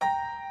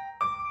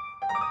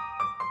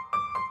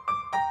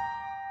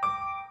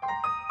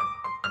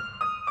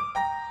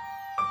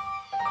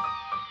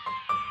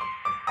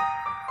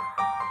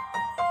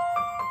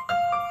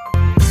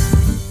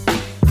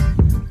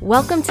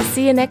Welcome to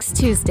See You Next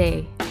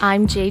Tuesday.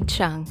 I'm Jade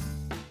Chung.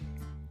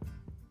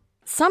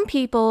 Some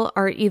people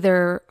are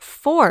either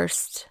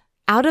forced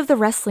out of the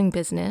wrestling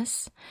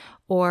business,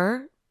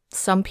 or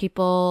some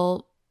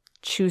people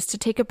choose to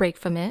take a break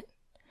from it.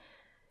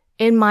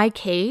 In my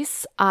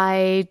case,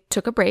 I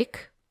took a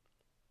break.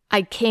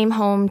 I came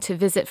home to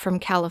visit from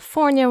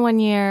California one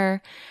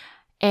year,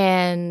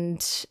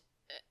 and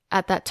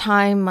at that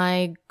time,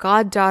 my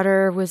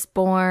goddaughter was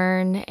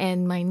born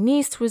and my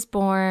niece was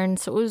born.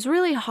 So it was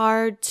really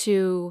hard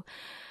to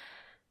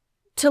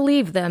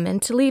leave them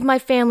and to leave my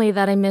family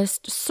that I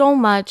missed so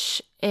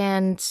much.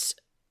 And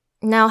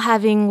now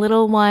having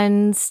little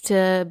ones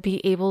to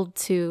be able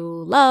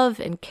to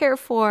love and care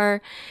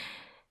for,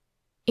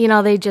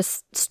 they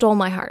just stole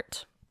my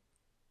heart.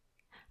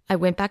 I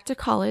went back to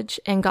college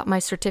and got my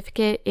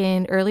certificate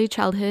in early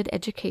childhood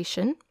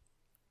education.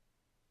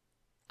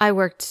 I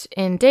worked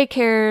in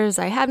daycares,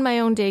 I had my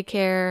own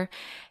daycare,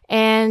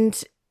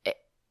 and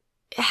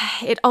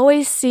it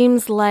always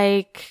seems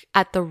like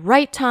at the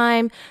right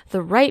time,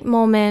 the right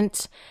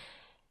moment,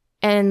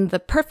 and the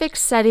perfect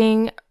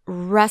setting,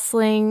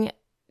 wrestling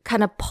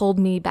kind of pulled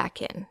me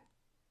back in.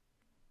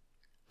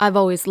 I've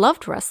always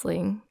loved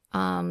wrestling.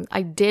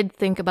 I did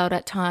think about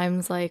at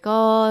times like,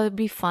 oh, it'd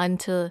be fun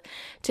to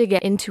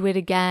get into it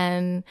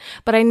again.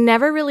 But I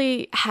never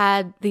really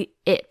had the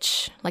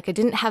itch. Like I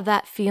didn't have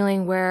that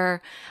feeling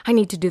where I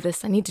need to do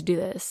this.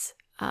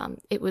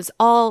 It was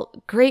all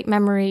great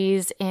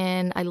memories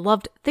and I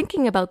loved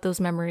thinking about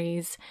those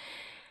memories.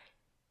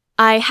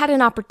 I had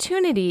an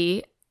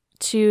opportunity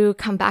to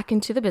come back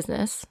into the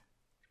business,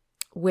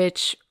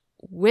 which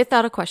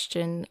without a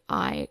question,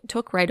 I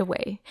took right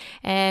away.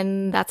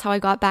 And that's how I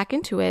got back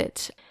into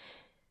it.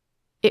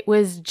 It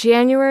was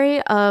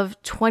January of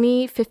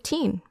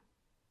 2015,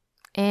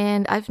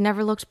 and I've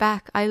never looked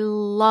back. I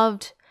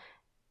loved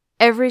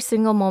every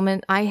single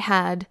moment I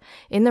had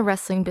in the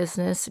wrestling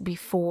business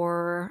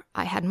before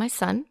I had my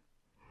son.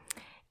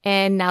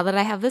 And now that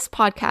I have this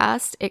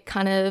podcast, it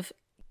kind of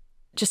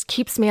just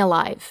keeps me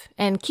alive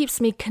and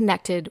keeps me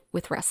connected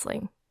with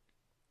wrestling.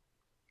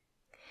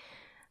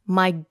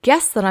 My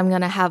guest that I'm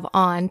going to have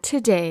on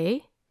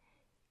today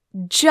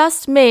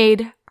just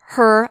made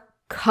her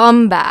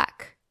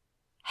comeback.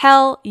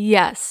 Hell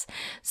yes.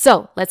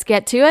 So let's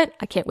get to it.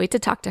 I can't wait to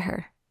talk to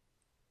her.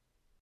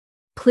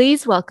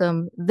 Please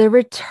welcome the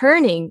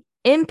returning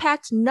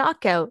Impact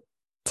Knockout,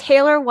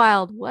 Taylor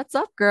Wilde. What's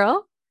up,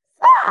 girl?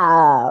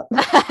 Stop.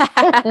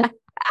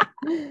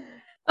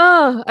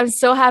 Oh, I'm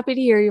so happy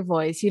to hear your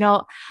voice.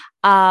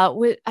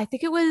 I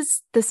think it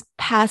was this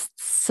past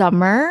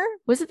summer.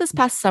 Was it this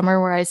past summer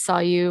where I saw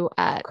you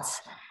at,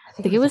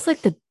 I think it was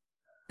like the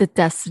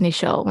Destiny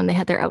show when they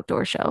had their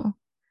outdoor show.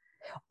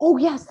 Oh,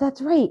 yes,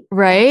 that's right.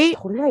 Right?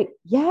 That's totally right.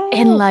 Yeah.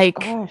 And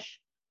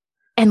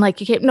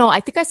you came, no, I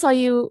think I saw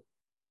you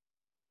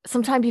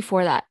sometime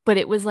before that, but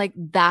it was like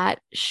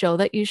that show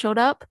that you showed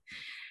up.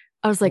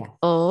 I was like,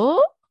 yes.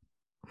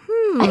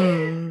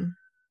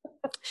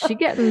 She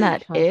getting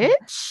that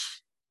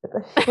itch?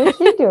 What's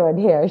she doing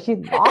here?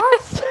 She's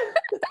lost?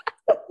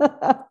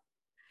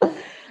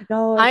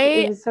 No,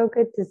 it was so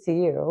good to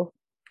see you.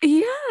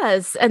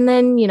 Yes. And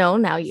then,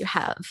 now you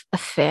have a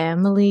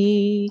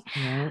family.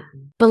 Yeah.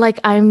 But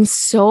I'm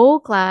so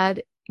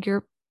glad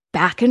you're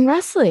back in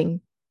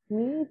wrestling.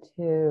 Me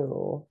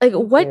too.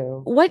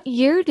 What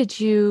year did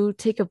you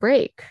take a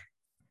break?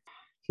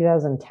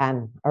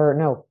 2010 or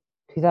no,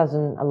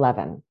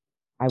 2011.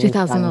 I was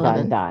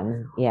 2011.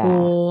 done. Yeah.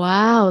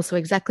 Wow. So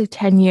exactly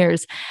 10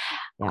 years.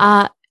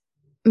 Yeah.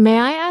 May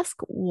I ask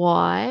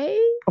why?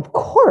 Of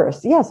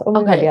course. Yes. Oh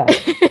my God.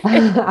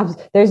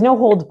 Yes. There's no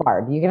holds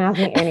barred. You can ask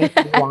me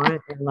anything you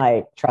want.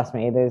 And trust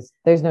me,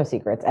 there's no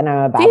secrets. And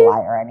I'm a bad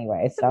liar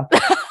anyway. So,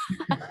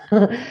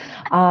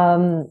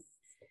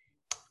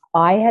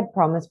 I had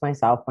promised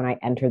myself when I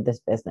entered this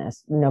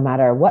business, no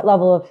matter what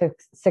level of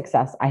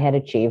success I had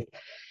achieved,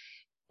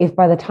 if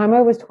by the time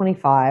I was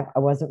 25, I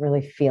wasn't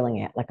really feeling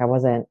it, I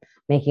wasn't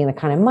making the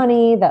kind of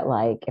money that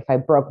if I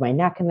broke my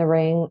neck in the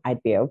ring,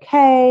 I'd be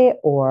okay.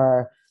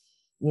 Or,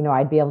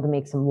 I'd be able to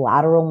make some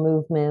lateral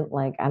movement,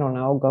 I don't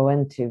know, go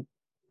into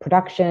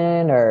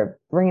production or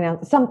bringing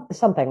out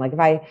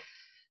something.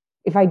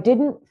 If I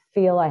didn't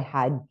feel I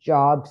had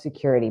job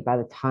security by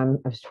the time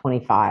I was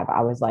 25,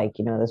 I was like,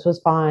 this was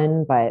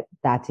fun, but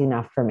that's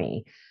enough for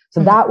me.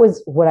 So that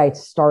was what I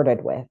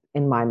started with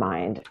in my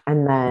mind.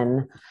 And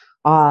then,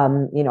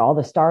 all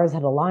the stars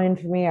had aligned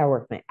for me. I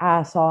worked my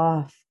ass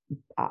off.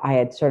 I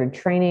had started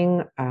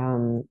training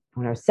when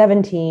I was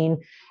 17.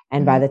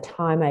 And by the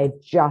time I had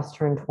just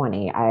turned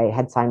 20, I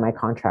had signed my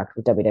contract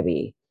with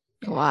WWE.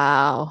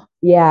 Wow.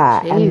 Yeah.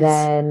 Jeez. And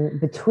then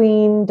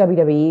between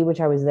WWE, which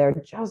I was there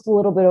just a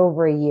little bit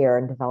over a year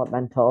in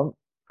developmental,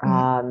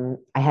 I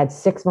had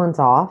 6 months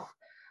off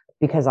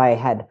because they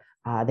had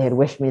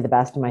wished me the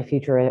best in my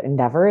future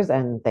endeavors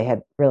and they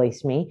had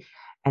released me.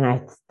 And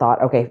I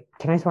thought, okay,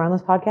 can I swear on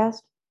this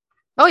podcast?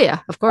 Oh yeah,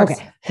 of course.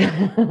 Okay. So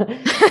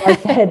I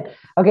said,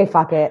 okay,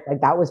 fuck it.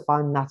 That was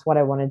fun. That's what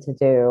I wanted to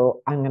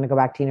do. I'm going to go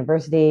back to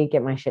university,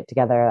 get my shit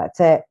together. That's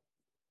it.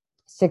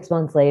 6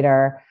 months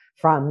later,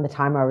 from the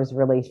time I was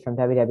released from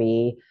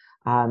WWE.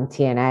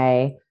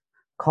 TNA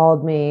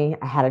called me.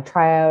 I had a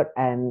tryout,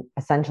 and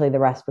essentially the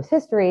rest was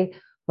history.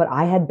 But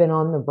I had been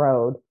on the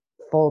road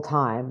full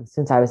time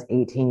since I was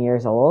 18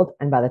 years old.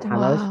 And by the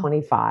time I was Wow.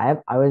 25,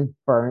 I was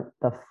burnt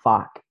the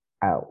fuck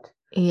out.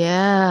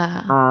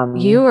 Yeah.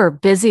 You Um, were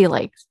busy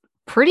like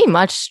pretty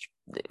much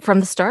from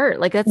the start.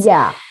 Like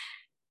yeah,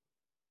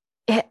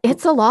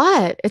 it's a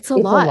lot. It's a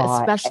it's a lot,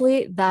 lot.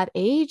 especially that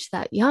age,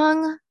 that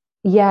young.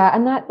 Yeah,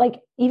 and that like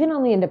even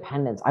on the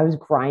independents, I was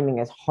grinding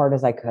as hard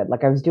as I could.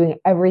 Like I was doing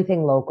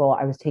everything local.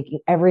 I was taking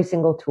every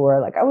single tour.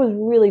 Like I was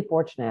really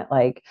fortunate.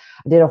 Like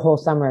I did a whole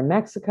summer in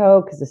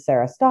Mexico because of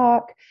Sarah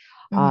Stock.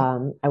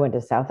 Mhm. I went to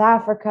South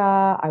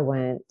Africa. I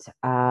think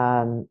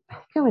I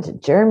went to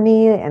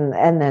Germany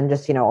and then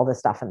just, all this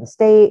stuff in the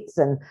States.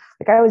 And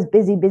like I was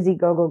busy, busy,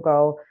 go, go,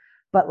 go.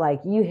 But like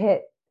you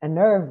hit a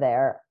nerve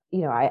there.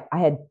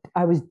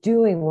 I was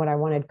doing what I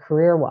wanted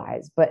career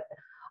wise, but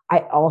I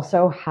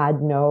also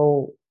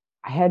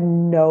I had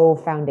no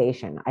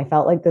foundation. I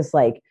felt like this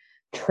like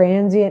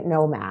transient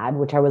nomad,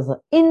 which I was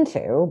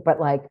into, but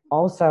like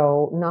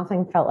also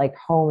nothing felt like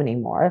home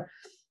anymore.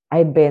 I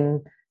had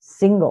been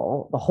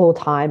single the whole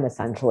time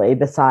essentially,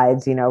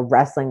 besides,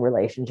 wrestling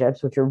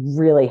relationships, which are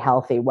really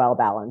healthy,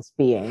 well-balanced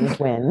beings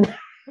when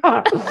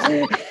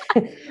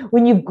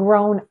when you've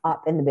grown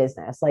up in the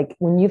business. Like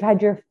when you've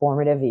had your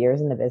formative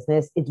years in the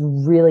business, it's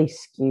really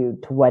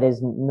skewed to what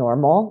is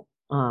normal.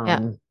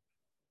 Yeah.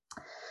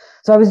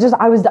 So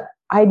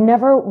I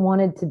never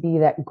wanted to be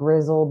that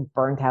grizzled,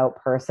 burnt out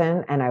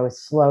person. And I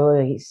was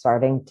slowly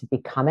starting to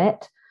become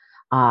it.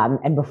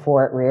 And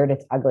before it reared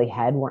its ugly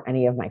head where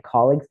any of my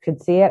colleagues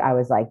could see it, I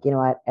was like, you know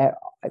what?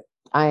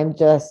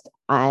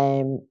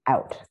 I'm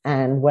out.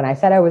 And when I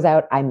said I was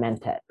out, I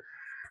meant it.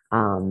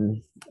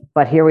 Um,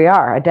 but here we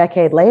are, a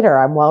decade later.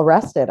 I'm well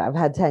rested. I've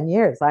had 10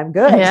 years. I'm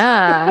good.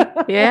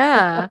 Yeah.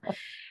 Yeah.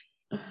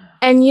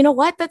 And you know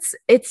what?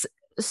 It's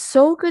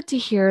so good to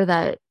hear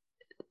that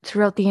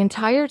throughout the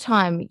entire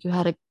time you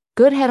had a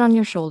good head on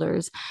your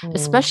shoulders, Mm,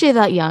 especially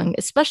that young,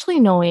 especially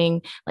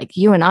knowing, like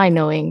you and I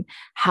knowing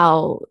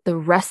how the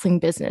wrestling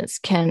business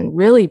can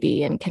really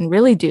be and can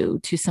really do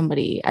to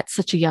somebody at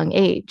such a young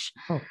age.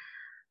 oh,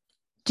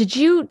 Did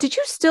you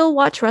still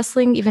watch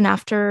wrestling even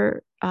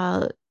after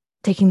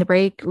taking the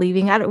break,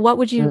 leaving? What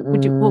would you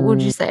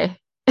mm-mm. say?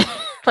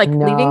 Like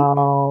leaving?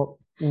 No,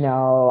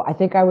 no. I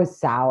think I was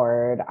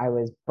soured. I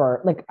was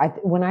burnt. Like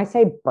when I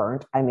say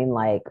burnt, I mean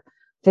like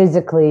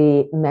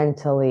physically,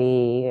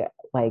 mentally,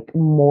 like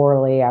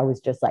morally. I was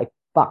just like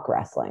fuck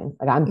wrestling.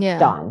 Like I'm Yeah.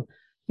 done.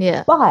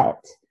 Yeah. But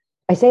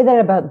I say that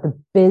about the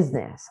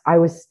business. I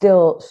was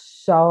still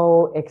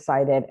so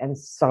excited and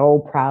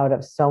so proud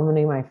of so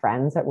many of my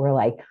friends that were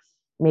like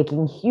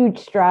making huge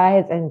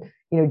strides and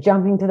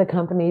jumping to the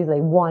companies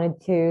they wanted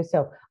to.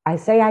 So I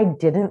say I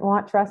didn't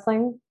watch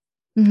wrestling,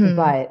 Hmm.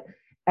 but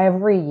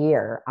every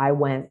year I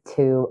went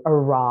to a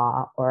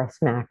Raw or a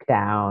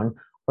SmackDown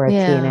or a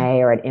Yeah. TNA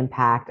or an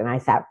Impact, and I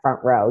sat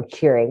front row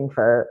cheering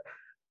for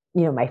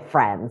my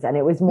friends. And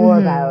it was more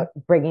Hmm. about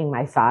bringing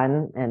my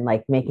son and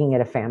like making it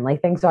a family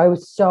thing. So I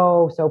was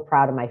so so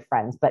proud of my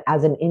friends, but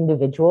as an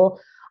individual,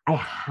 I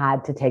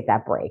had to take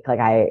that break. Like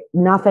I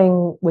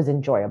nothing was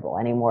enjoyable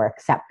anymore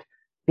except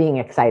being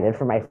excited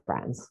for my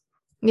friends.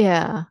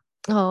 Yeah.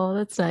 Oh,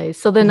 that's nice.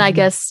 So then I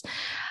guess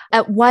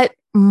at what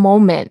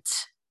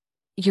moment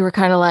you were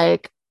kind of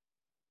like,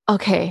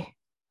 okay,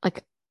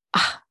 like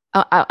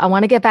I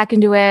want to get back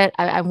into it.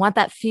 I want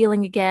that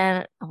feeling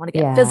again. I want to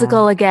get Yeah.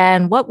 physical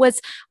again. What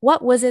was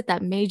it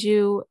that made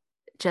you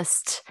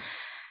just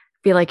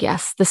be like,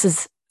 yes,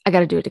 I got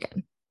to do it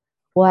again.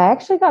 Well, I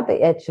actually got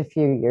the itch a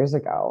few years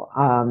ago.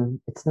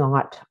 It's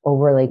not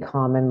overly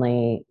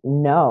commonly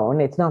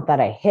known. It's not that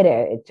I hit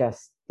it. It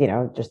just,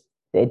 just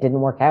it didn't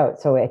work out.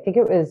 So I think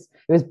it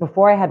was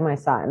before I had my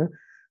son.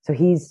 So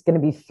he's going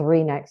to be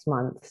 3 next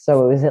month.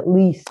 So it was at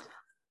least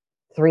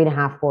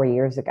 3.5, 4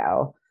 years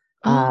ago.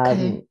 Oh, okay.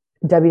 Um,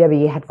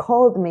 WWE had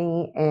called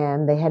me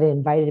and they had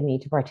invited me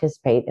to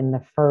participate in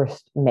the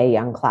first Mae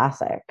Young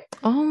Classic.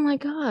 Oh my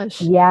gosh.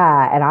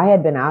 Yeah, and I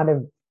had been out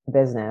of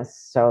business,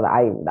 so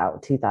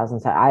that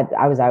 2007.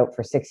 I was out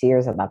for 6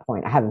 years at that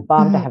point. I haven't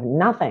bumped, I Hmm. have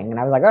nothing, and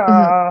I was like, Hmm.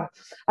 oh,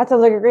 that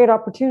sounds like a great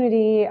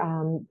opportunity.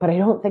 But I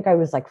don't think I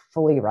was like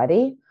fully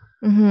ready.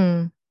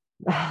 Hmm.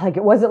 Like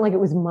it wasn't like it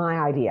was my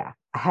idea.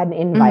 I had an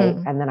invite,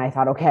 Hmm. and then I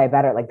thought, okay, I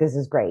better like this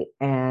is great,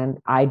 and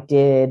I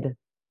did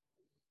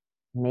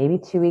maybe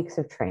 2 weeks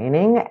of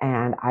training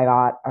and I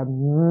got a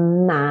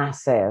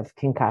massive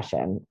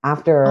concussion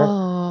after,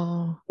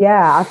 Oh,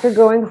 yeah, after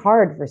going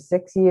hard for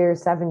 6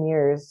 years, 7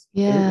 years,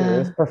 8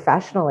 years yeah.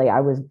 professionally.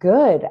 I was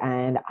good.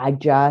 And I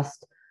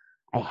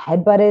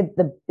headbutted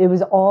it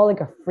was all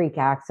like a freak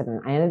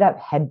accident. I ended up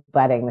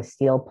headbutting the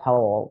steel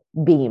pole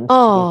beams to be,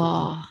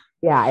 Oh.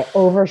 yeah, I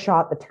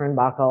overshot the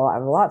turnbuckle.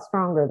 I'm a lot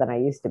stronger than I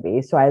used to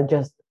be. So I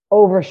just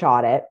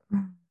overshot it,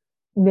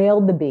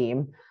 nailed the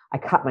beam. I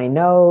cut my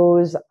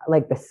nose,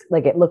 like this,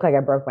 like it looked like I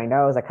broke my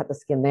nose. I cut the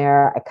skin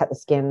there. I cut the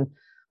skin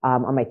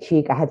on my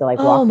cheek. I had to like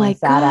Oh walk my my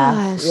sad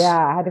ass. gosh.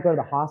 Yeah, I had to go to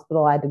the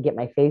hospital. I had to get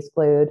my face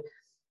glued.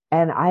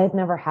 And I had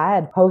never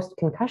had post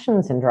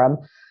concussion syndrome,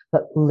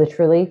 but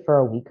literally for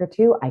a week or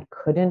two, I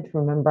couldn't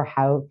remember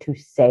how to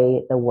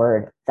say the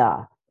word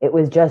the. It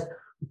was just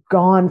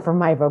gone from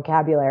my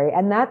vocabulary.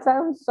 And that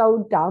sounds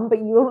so dumb, but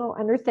you don't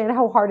understand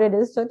how hard it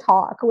is to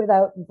talk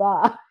without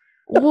the.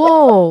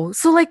 Whoa.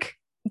 So like,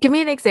 give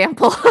me an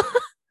example.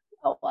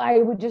 I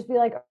would just be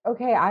like,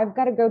 okay, I've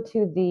got to go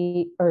to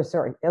the, or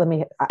sorry,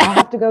 I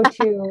have to go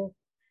to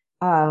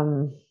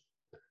um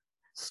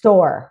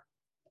store.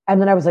 And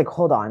then I was like,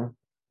 hold on,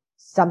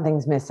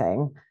 something's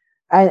missing.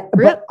 And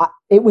Really? but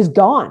it was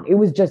gone. It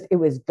was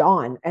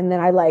gone. And then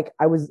I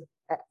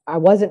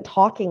wasn't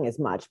talking as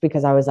much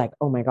because I was like,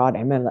 oh my God,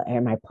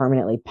 am I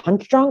permanently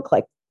punch drunk?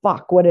 Like,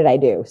 fuck, what did I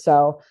do?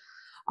 So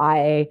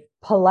I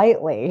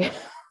politely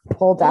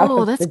pulled out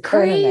Whoa, of that's the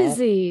tournament.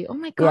 crazy. Oh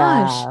my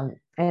gosh. Yeah.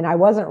 And I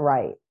wasn't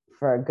right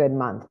for a good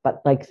month,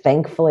 but like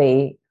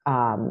thankfully,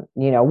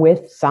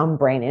 with some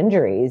brain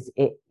injuries,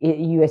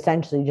 you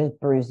essentially just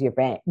bruise your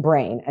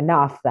brain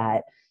enough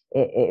that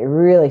it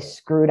really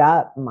screwed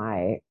up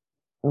my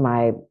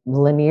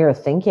linear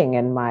thinking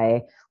and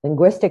my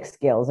linguistic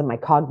skills and my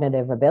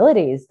cognitive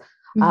abilities.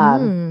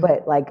 Hmm.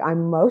 But like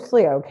I'm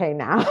mostly okay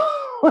now.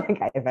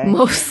 Like I think.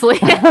 Mostly.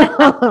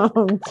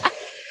 um,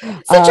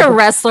 Such a but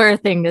wrestler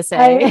thing to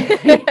say.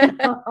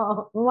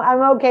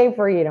 I'm okay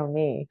for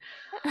me.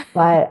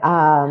 But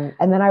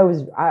and then I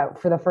was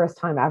for the first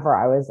time ever,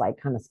 I was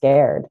like kind of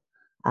scared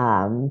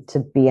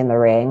to be in the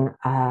ring.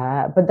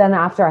 But then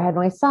after I had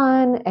my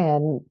son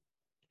and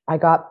I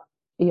got,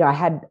 I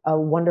had a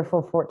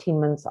wonderful 14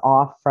 months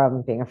off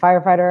from being a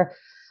firefighter.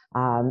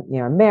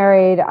 I'm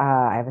married.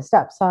 I have a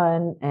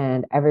stepson,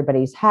 and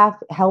everybody's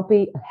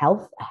healthy.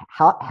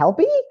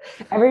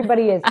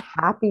 Everybody is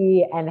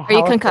happy and Are you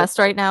healthy. concussed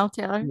right now,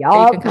 Taylor? Are you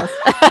Yup. concussed?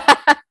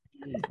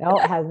 No,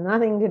 it has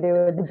nothing to do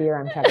with the beer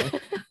I'm chugging.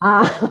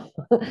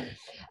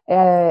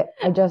 I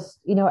just,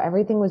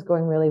 everything was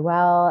going really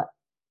well.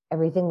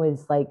 Everything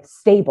was like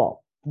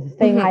stable. The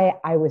thing Mhm.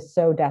 I was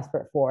so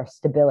desperate for,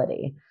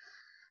 stability.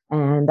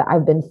 And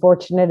I've been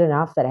fortunate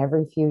enough that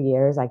every few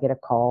years I get a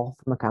call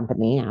from a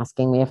company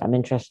asking me if I'm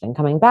interested in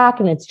coming back.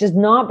 And it's just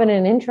not been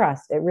an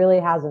interest. It really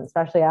hasn't,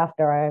 especially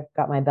after I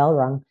got my bell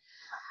rung.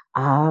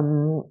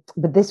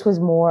 But this was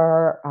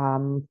more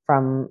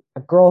from a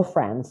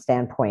girlfriend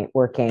standpoint,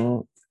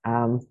 working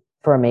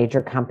for a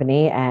major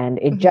company. And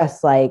it Mhm.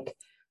 just like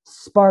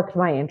sparked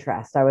my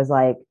interest. I was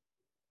like,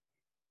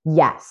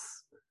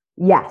 yes,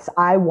 yes,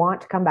 I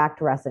want to come back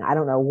to wrestling. I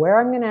don't know where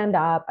I'm going to end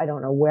up. I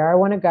don't know where I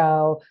want to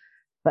go,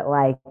 but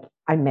like,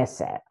 I miss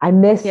it. I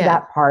miss Yeah.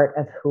 that part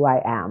of who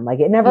I am. Like,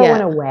 it never Yeah.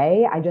 went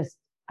away.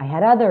 I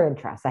had other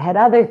interests. I had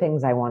other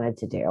things I wanted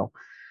to do.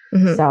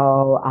 Mhm.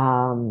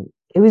 So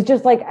it was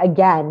just like,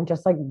 again,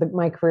 just like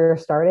my career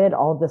started,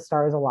 all the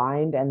stars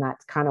aligned, and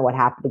that's kind of what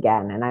happened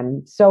again. And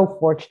I'm so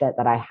fortunate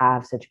that I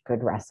have such a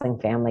good wrestling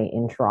family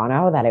in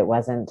Toronto that it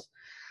wasn't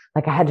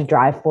like I had to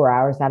drive 4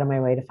 hours out of my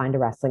way to find a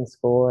wrestling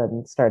school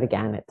and start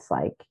again. It's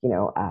like,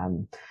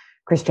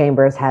 Chris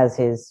Chambers has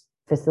his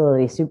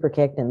facility Super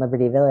Kicked in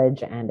Liberty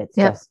Village, and it's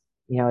Yep. just,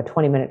 a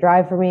 20-minute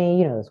drive for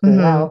me, the school Mhm.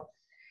 well.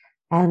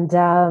 And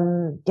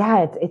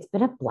yeah, it's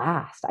been a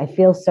blast. I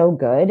feel so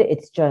good.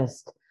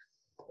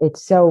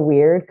 It's so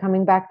weird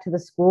coming back to the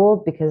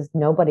school because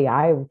nobody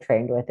I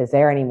trained with is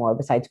there anymore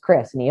besides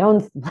Chris, and he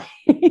owns the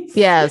place.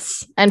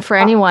 Yes. And for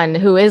anyone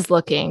who is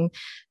looking,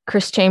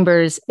 Chris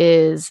Chambers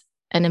is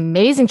an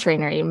amazing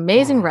trainer, an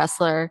amazing Yeah,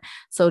 wrestler.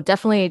 So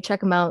definitely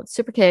check him out.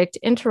 Super Kicked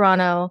in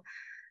Toronto.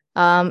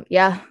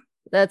 Yeah,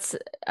 that's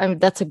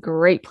that's a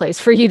great place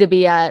for you to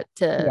be at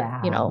to,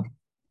 yeah,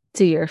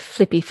 do your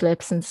flippy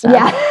flips and stuff.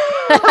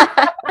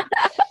 yeah.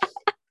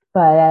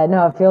 But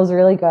no, it feels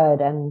really good.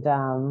 And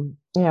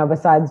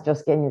besides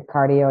just getting your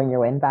cardio and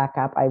your wind back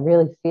up, I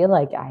really feel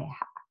like I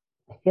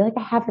feel like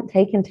I haven't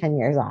taken 10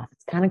 years off.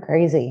 It's kind of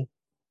crazy.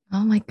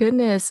 Oh my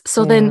goodness.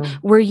 So then Yeah.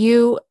 were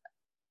you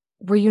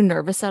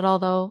nervous at all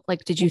though?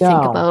 Like did you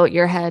think No, about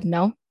your head?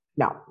 No?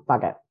 no,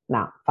 fuck it.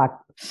 No,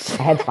 fuck.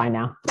 My head's fine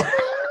now.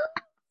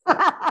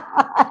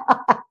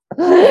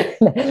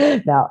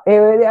 No, it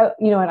was,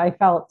 what I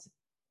felt,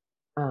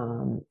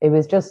 it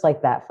was just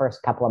like that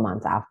first couple of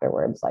months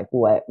afterwards, like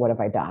what have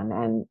I done?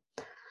 And,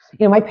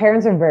 my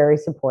parents are very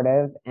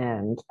supportive,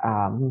 and,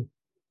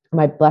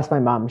 bless my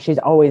mom, she's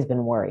always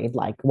been worried,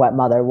 like what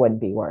mother would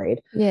be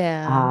worried.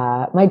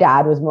 Yeah. My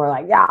dad was more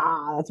like,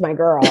 yeah, that's my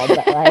girl.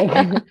 But like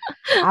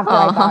after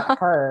I got Aw.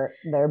 hurt,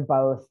 they're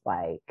both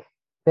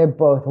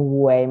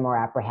way more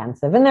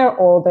apprehensive, and they're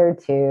older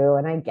too.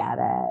 And I get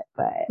it.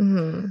 But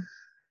Mhm.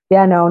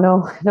 yeah,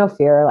 no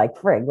fear. Like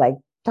frig, like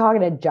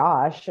talking to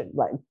Josh,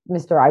 like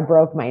Mr. I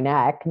broke my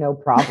neck, no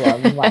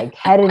problem. Like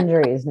head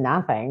injuries,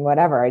 nothing,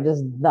 whatever.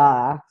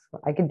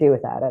 I could do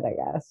without it, I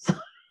guess.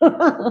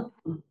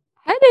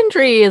 Head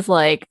injury is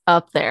like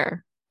up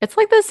there. It's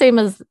like the same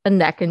as a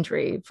neck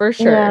injury for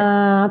sure.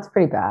 Yeah, it's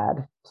pretty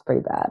bad. It's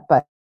pretty bad.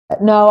 But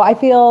no, I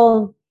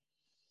felt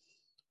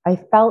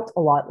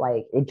a lot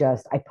like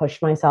I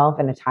pushed myself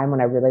in a time when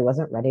I really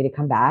wasn't ready to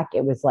come back.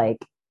 It was like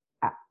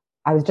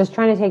I was just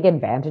trying to take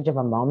advantage of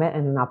a moment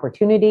and an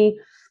opportunity.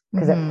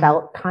 because it Mm-hmm.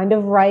 felt kind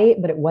of right,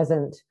 but it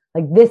wasn't.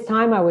 Like this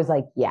time I was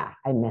like, yeah,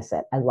 I miss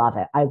it. I love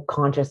it. I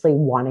consciously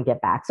want to get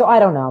back. So I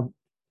don't know.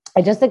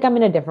 I just think I'm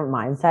in a different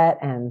mindset.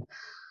 And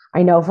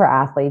I know for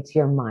athletes,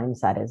 your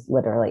mindset is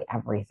literally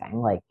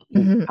everything. Like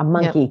Mm-hmm. a Yep.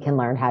 monkey can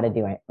learn how to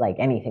do it, like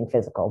anything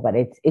physical, but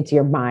it's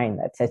your mind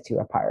that sets you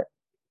apart.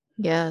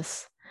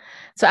 Yes.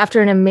 So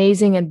after an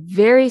amazing and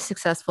very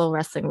successful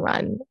wrestling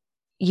run,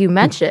 you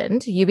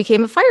mentioned you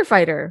became a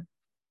firefighter.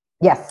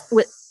 Yes.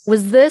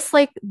 Was this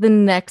like the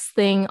next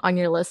thing on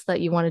your list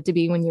that you wanted to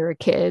be when you were a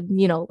kid?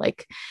 You know,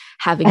 like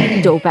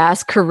having dope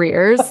ass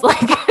careers?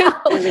 Like,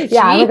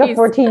 Yeah, I'm like a geez.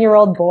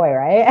 14-year-old boy,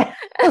 right?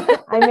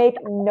 I make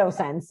no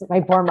sense. My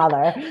poor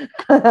mother.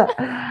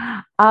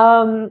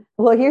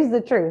 Well, here's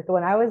the truth.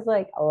 When I was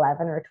like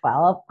 11 or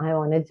 12, I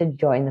wanted to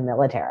join the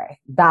military.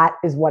 That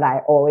is what I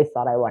always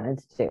thought I wanted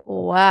to do.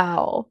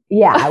 Wow.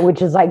 Yeah,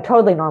 which is like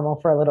totally normal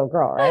for a little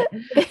girl, right?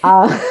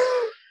 Uh,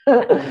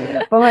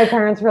 but my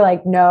parents were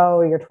like,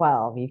 no, you're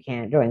 12. You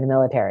can't join the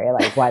military.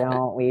 Like, why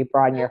don't we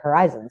broaden your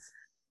horizons?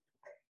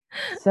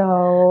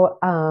 So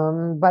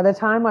by the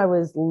time I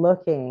was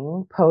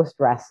looking post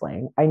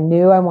wrestling, I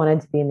knew I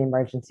wanted to be in the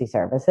emergency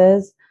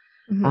services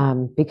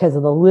Mhm. because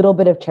of the little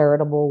bit of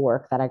charitable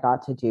work that I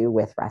got to do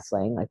with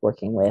wrestling, like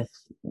working with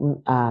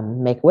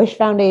Make a Wish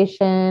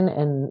Foundation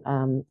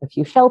and a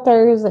few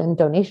shelters and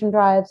donation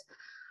drives.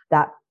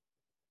 That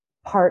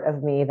part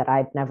of me that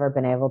I'd never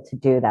been able to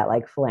do, that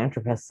like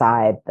philanthropist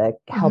side, the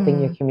helping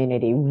your Mhm.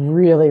 community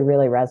really,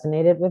 really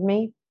resonated with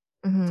me.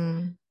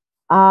 Mhm.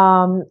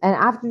 And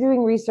after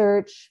doing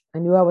research, I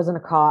knew I wasn't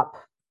a cop.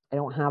 I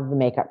don't have the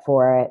makeup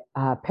for it.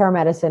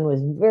 Paramedicine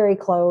was very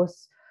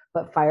close,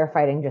 but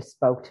firefighting just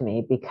spoke to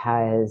me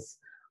because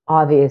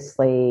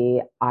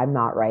obviously I'm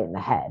not right in the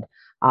head.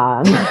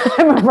 I'm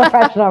a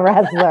professional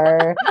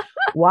wrestler.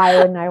 Why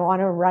wouldn't I want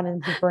to run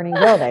into burning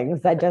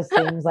buildings? That just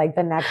seems like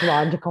the next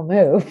logical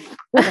move.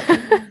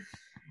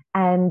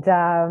 And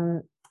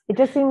it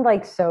just seemed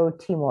like so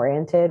team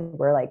oriented,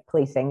 where like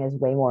policing is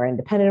way more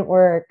independent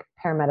work,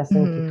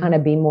 paramedicine can kind Mhm.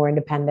 of be more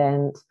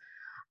independent.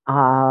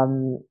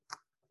 um,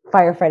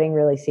 Firefighting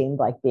really seemed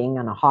like being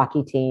on a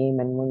hockey team,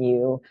 and when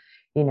you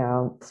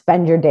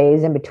spend your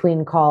days in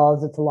between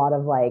calls, it's a lot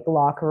of like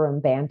locker room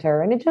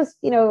banter, and it just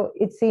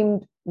it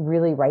seemed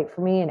really right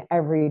for me, and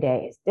every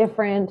day is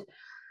different.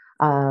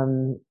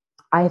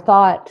 I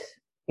thought,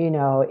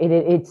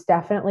 it's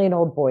definitely an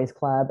old boys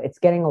club. It's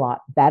getting a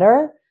lot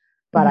better,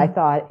 but I Mhm.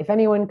 thought if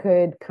anyone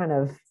could kind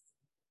of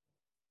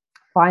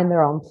find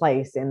their own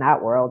place in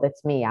that world,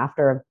 it's me.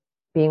 After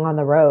being on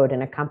the road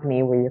in a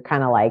company where you're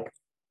kind of like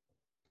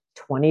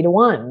 20 to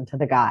 1 to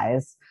the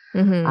guys.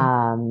 Mhm.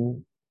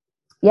 Um,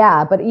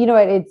 yeah, but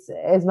it's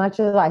as much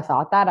as I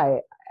thought that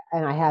I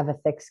have a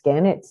thick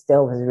skin, it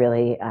still was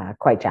really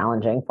quite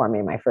challenging for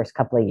me my first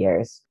couple of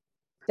years.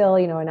 Still,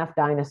 enough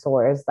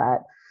dinosaurs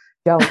that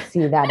don't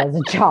see that as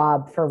a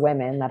job for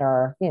women that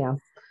are, can,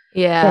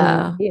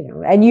 Yeah.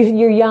 and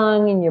you're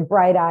young and you're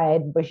bright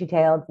eyed, bushy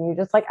tailed, and you're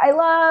just like, I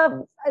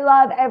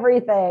love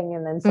everything.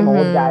 And then some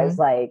old guy's Mhm.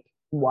 like,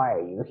 why are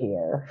you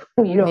here?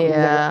 You don't need it.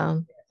 Yeah.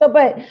 So,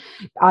 but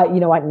you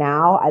know what?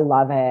 Now I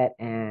love it,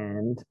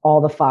 and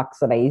all the fucks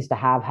that I used to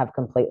have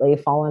completely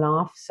fallen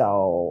off.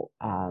 So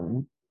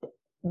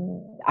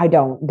I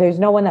don't. There's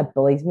no one that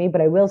bullies me,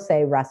 but I will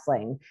say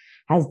wrestling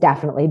has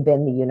definitely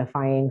been the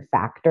unifying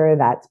factor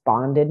that's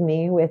bonded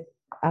me with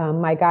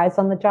my guys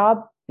on the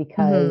job,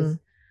 because Mhm.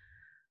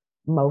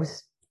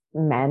 most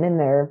men in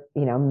their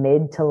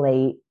mid to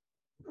late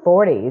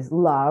 40s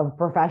love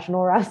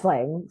professional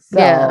wrestling.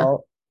 Yeah.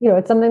 So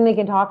it's something they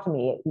can talk to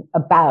me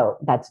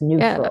about that's Yeah.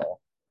 neutral.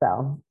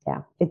 So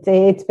yeah,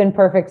 it's been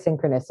perfect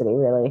synchronicity,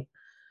 really.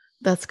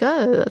 That's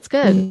good. That's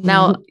good.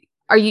 Now,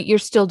 you're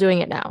still doing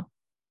it now?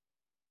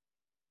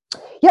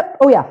 Yep.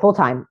 Oh yeah, full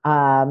time.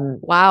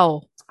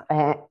 Wow.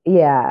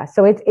 Yeah.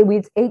 So it's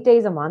 8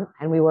 days a month,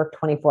 and we work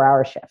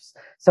 24-hour shifts.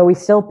 So we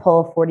still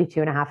pull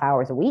 42 and a half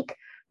hours a week,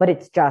 but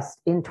it's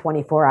just in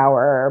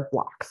 24-hour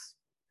blocks.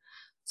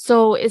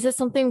 So is it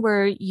something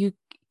where you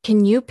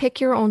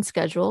pick your own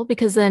schedule?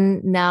 Because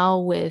then now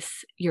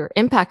with your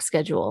impact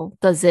schedule,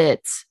 does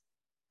it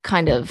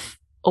kind of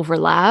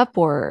overlap,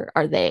 or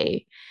are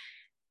they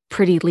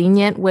pretty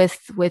lenient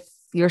with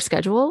your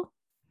schedule?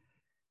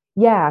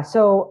 Yeah,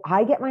 so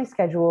I get my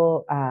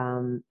schedule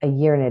a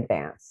year in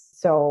advance.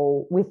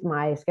 So with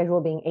my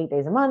schedule being 8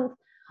 days a month,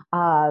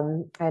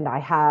 and I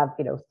have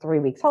 3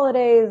 weeks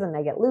holidays, and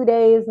I get loo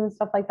days and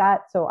stuff like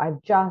that. So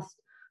I've just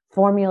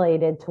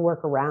formulated to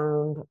work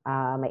around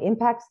my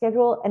impact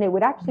schedule, and it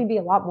would actually be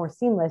a lot more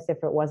seamless if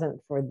it wasn't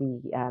for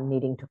the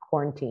needing to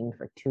quarantine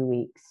for 2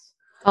 weeks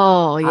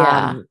Oh,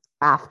 yeah.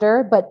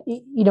 after. But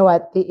you know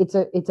what?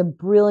 It's a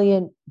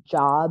brilliant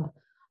job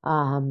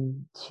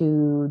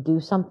to do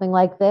something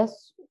like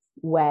this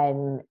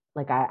when,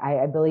 like,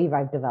 I believe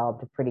I've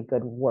developed a pretty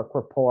good work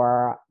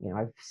rapport.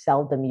 I've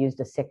seldom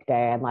used a sick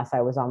day unless I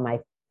was on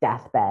my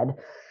deathbed.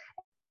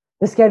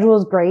 The schedule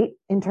is great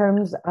in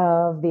terms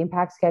of the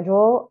Impact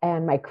schedule,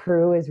 and my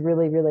crew is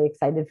really, really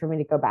excited for me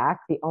to go back.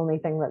 The only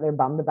thing that they're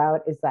bummed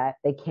about is that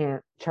they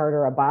can't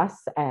charter a bus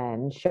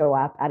and show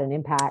up at an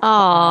Impact taping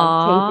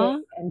Aw,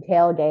 and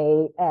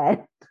tailgate.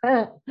 And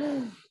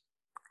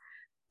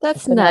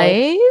that's so no, it's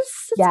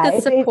nice. That's yeah,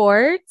 good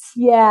support.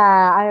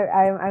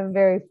 yeah, I'm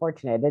very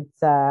fortunate.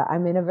 It's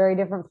I'm in a very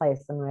different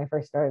place than when I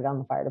first started on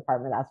the fire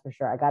department. That's for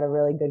sure. I got a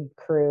really good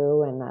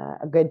crew and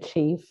a good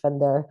chief,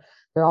 and they're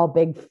all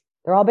big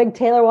they're all big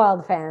Taylor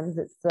Wild fans.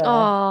 It's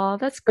Oh,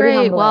 that's pretty great.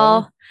 humbling.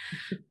 Well,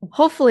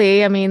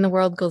 hopefully, I mean, the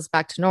world goes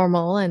back to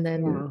normal and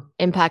then Yeah.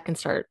 Impact can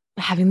start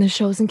having the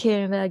shows in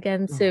Canada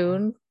again Oh,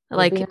 soon. it would be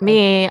Like nice.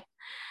 me,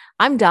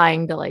 I'm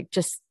dying to like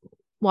just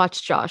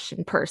watch Josh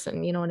in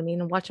person, you know what I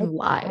mean? And watch I him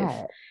live.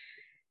 bet.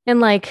 And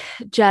like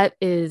Jet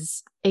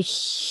is a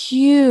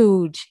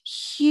huge,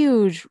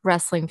 huge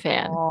wrestling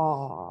fan.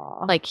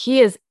 Oh. Like he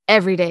is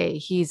every day,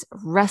 he's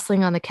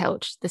wrestling on the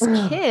couch. This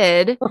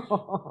kid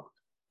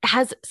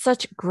has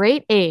such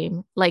great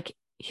aim. Like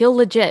he'll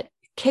legit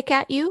kick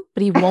at you,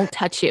 but he won't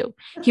touch you.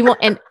 He won't.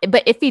 And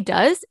but if he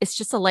does, it's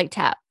just a light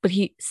tap. But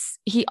he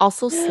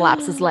also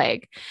slaps his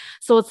leg.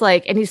 So it's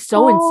like, and he's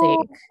so in Oh,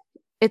 sync.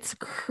 It's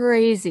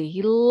crazy.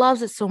 He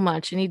loves it so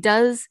much, and he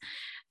does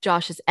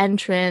Josh's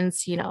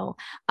entrance.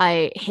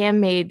 I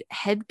handmade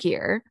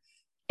headgear,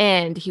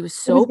 and he was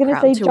I was so gonna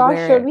proud say to Josh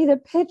wear showed it. me the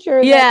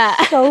picture. Yeah.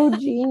 That's so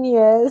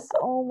genius.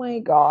 Oh my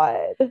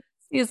God.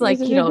 He's You're like,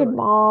 such a good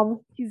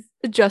mom. he's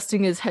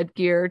adjusting his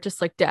headgear just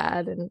like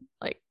dad, and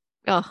like,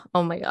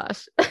 oh my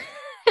gosh.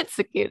 It's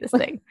the cutest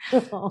thing.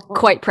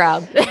 Quite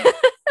proud.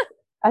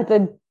 That's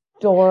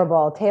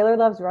adorable. Taylor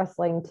loves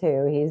wrestling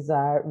too. He's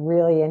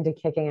really into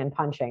kicking and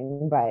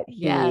punching, but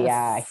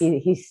Yes.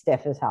 he's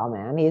stiff as hell,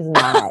 man. He's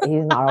not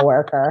a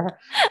worker.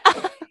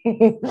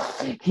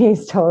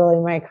 He's totally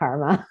my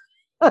karma.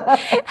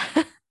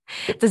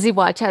 Does he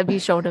watch? Have you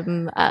shown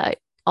him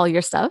all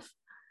your stuff?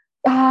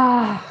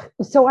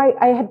 So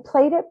I had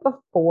played it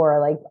before.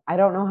 Like I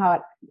don't know how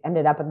it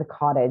ended up in the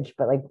cottage,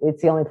 but like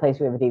it's the only place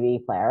we have a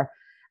DVD player.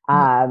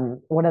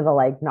 Mhm. One of the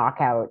like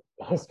knockout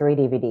history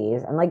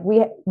DVDs, and like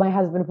my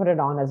husband put it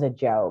on as a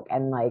joke,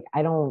 and like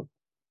I don't,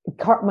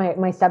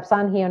 my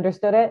stepson he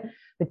understood it,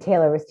 but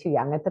Taylor was too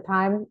young at the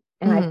time.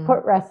 And I Mhm.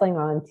 put wrestling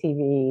on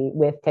TV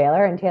with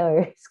Taylor, and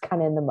Taylor is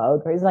kind of in the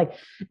mode where he's like,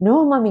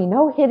 "No, mommy,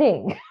 no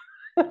hitting."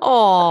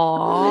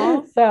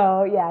 Aw.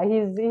 So yeah,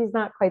 he's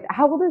not quite.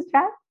 How old is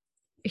Jack?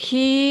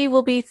 He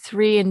will be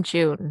 3 in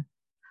June.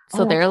 So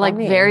Oh, that's they're like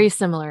funny. very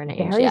similar in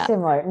age. Very Yeah.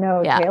 similar.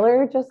 No, Yeah.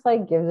 Taylor just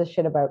like gives a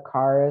shit about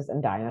cars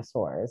and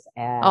dinosaurs.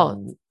 Oh,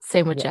 And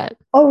same with yeah. Jet.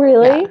 Oh, Yeah.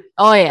 really?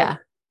 Oh But yeah.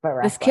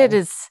 but This kid wrestling.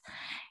 is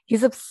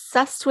he's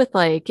obsessed with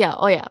like, yeah,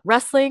 oh yeah,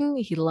 wrestling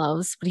he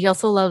loves, but he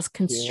also loves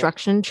Cute.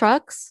 construction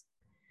trucks.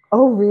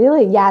 Oh,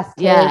 really? Yes,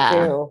 Taylor Yeah.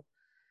 too.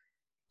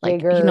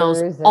 Like he knows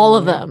Diggers all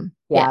of and them.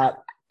 Yeah. yeah,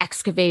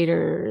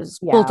 Excavators,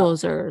 yeah.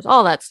 bulldozers,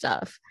 all that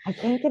stuff. I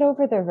can't get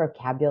over their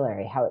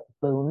vocabulary, how it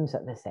booms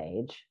at this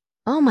age.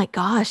 Oh my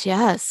gosh,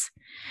 yes.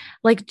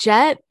 Like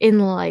Jet in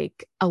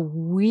like a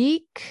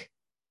week,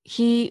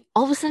 he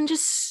all of a sudden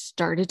just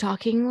started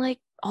talking like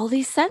all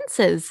these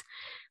sentences,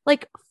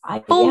 like I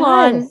full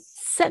on yes.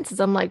 sentences.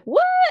 I'm like,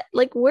 what?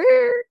 Like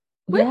where?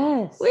 What?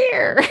 Yes.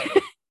 Where?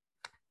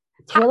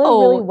 Taylor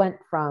really How? went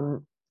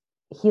from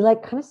he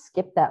like kind of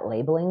skipped that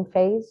labeling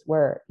phase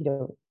where,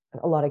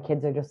 a lot of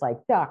kids are just like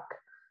duck,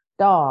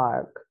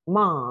 dog,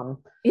 mom.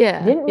 He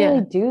Yeah, didn't really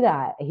yeah. do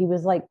that. He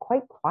was like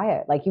quite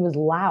quiet. Like he was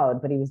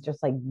loud, but he was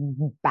just like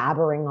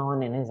babbering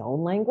on in his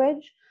own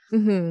language.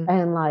 Hmm.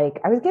 And like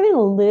I was getting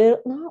a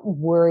little not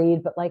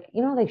worried, but like,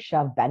 they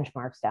shove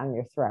benchmarks down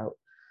your throat.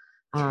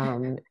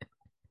 Um,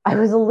 I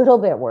was a little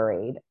bit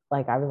worried.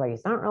 Like I was like,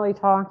 he's not really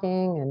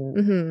talking.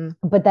 And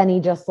Hmm. but then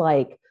he just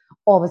like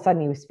all of a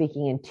sudden he was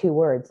speaking in two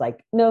words, like,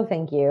 no,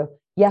 thank you.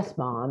 Yes,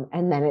 mom.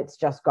 And then it's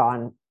just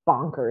gone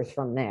bonkers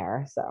from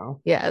there. So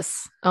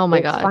Yes. Oh my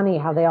it's God. funny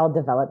how they all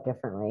develop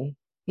differently.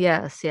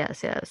 Yes,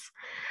 yes, yes.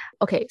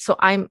 Okay, so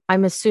I'm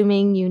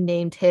assuming you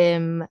named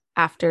him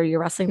after your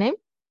wrestling name,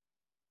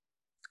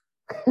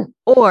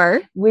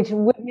 or Which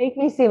would make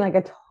me seem like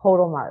a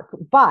total mark,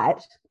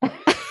 but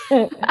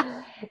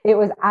it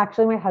was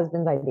actually my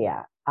husband's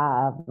idea.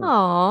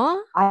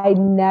 oh, I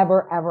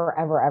never, ever,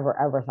 ever, ever,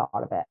 ever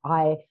thought of it.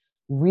 I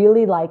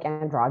really like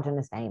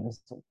androgynous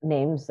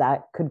names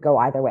that could go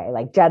either way.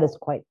 Like Jed is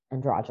quite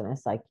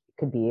androgynous, like it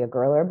could be a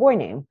girl or a boy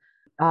name.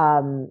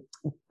 Um,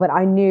 but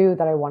I knew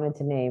that I wanted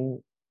to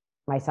name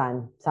my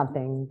son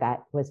something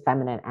that was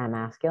feminine and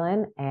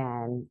masculine.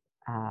 And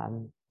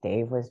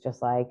Dave was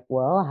just like,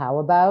 well, how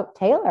about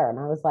Taylor? And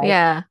I was like,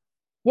 yeah.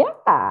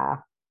 yeah,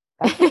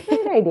 that's a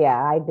great idea.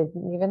 I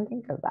didn't even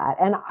think of that.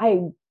 And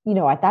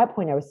at that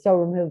point, I was so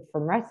removed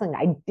from wrestling,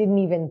 I didn't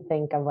even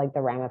think of like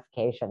the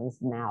ramifications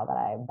now that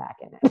I'm back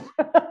in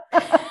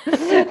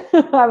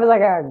it. I was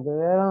like,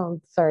 oh,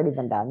 it's already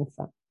been done.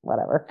 So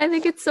whatever. I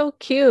think it's so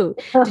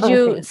cute.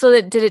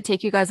 Did it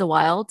take you guys a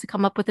while to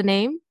come up with a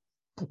name?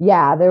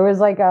 Yeah, there was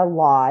like a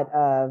lot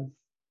of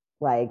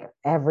like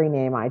every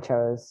name I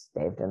chose,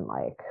 Dave didn't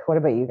like. What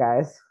about you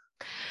guys?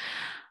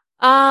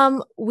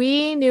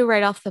 We knew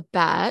right off the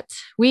bat.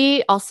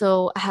 We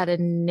also had a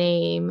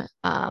name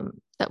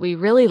that we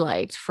really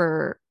liked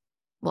for,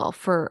 well,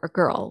 for a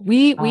girl.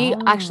 We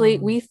actually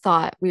Oh, we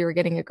thought we were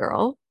getting a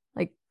girl.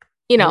 Like,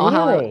 how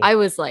I really?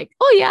 was like,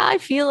 "Oh yeah, I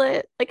feel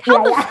it." Like,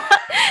 Yeah, yeah.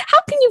 how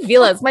can you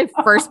feel it? It's my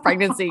first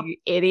pregnancy, you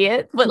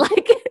idiot. But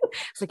like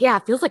it's like, yeah,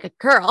 it feels like a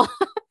girl.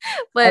 I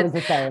But was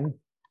the same.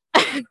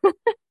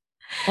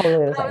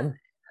 Totally the same.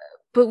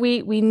 but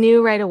we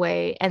knew right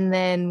away. And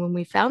then when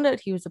we found out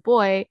he was a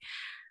boy,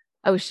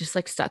 I was just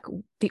like stuck.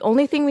 The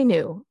only thing we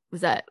knew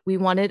was that we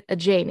wanted a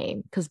J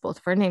name because both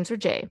of our names are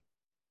J.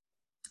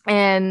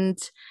 And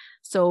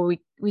so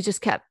we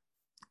just kept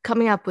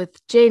coming up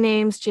with J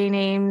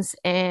names,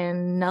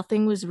 and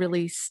nothing was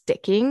really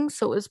sticking.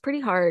 So it was pretty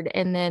hard.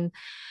 And then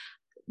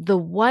the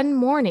one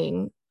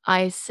morning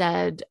I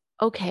said,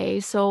 okay,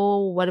 so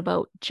what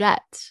about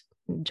Jet?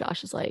 And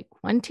Josh is like,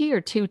 one T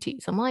or two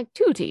T's? I'm like,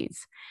 two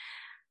T's.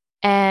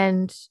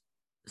 And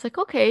it's like,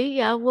 okay,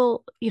 yeah,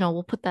 we'll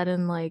put that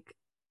in like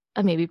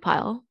a maybe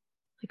pile.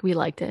 Like we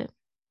liked it.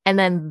 And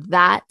then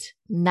that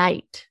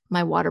night,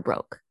 my water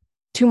broke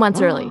 2 months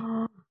early.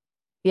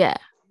 Yeah.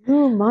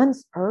 2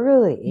 months He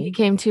early.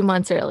 came 2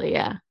 months early.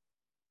 Yeah.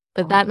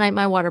 But that Oh, night,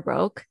 my water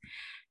broke.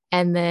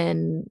 And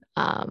then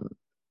I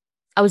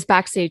was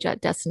backstage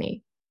at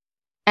Destiny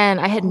and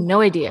I had oh no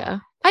my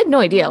idea. I had no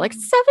idea. Like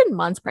 7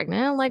 months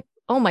pregnant. I'm like,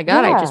 oh my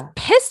God, I just God.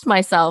 pissed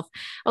myself.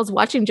 I was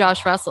watching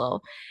Josh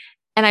Russell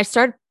and I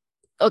started,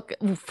 okay,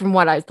 from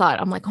what I thought,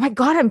 I'm like, oh my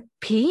God, I'm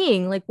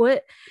peeing. Like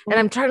what? And Oh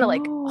I'm trying to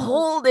like no.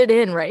 hold it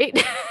in,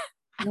 right?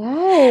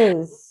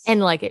 Yes. And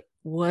like it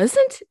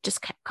wasn't,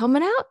 just kept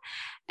coming out.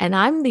 And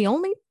I'm the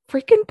only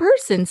freaking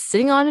person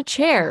sitting on a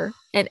chair.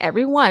 And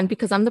everyone,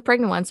 because I'm the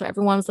pregnant one, so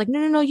everyone was like, no,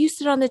 no, no, you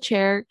sit on the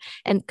chair.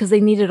 And because they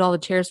needed all the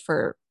chairs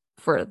for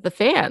the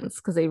fans,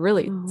 because they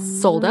really Oh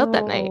sold out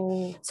that night.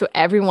 no. So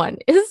everyone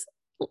is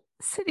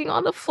sitting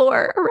on the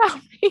floor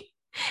around me.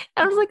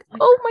 And I was Oh like, my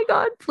oh my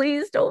God. God,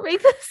 please don't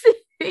make this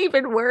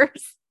even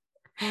worse.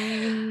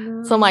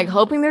 Oh So I'm like no.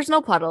 hoping there's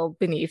no puddle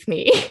beneath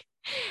me.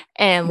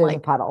 And There's a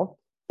like, puddle.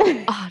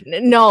 oh,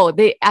 no,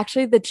 they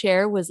actually, the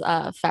chair was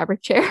a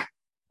fabric chair.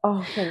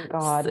 Oh, thank So,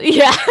 God.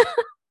 yeah.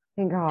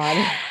 Thank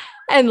God.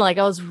 And like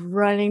I was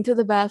running to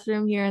the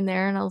bathroom here and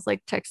there, and I was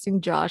like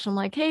texting Josh. I'm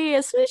like, hey,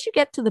 as soon as you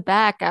get to the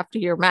back after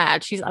your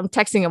match, I'm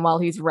texting him while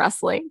he's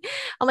wrestling.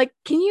 I'm like,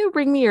 can you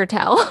bring me your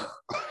towel?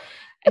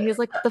 And he was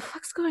like, what the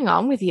fuck's going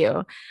on with you?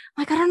 I'm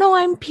like, I don't know,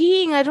 I'm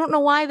peeing. I don't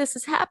know why this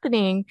is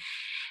happening.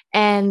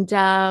 And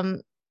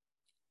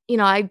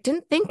I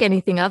didn't think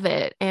anything of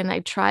it. And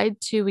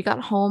we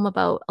got home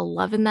about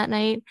 11 that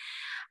night.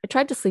 I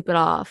tried to sleep it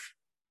off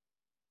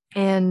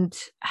and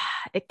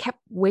it kept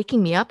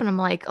waking me up. And I'm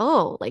like,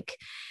 oh, like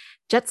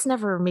Jet's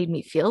never made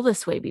me feel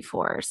this way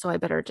before. So I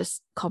better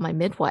just call my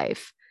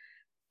midwife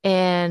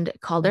and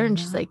called Oh her. And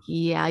she's no. like,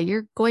 yeah,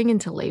 you're going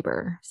into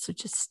labor. So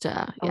just,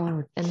 yeah.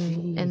 Oh,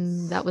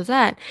 And that jeez. was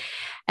that.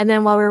 And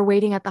then while we were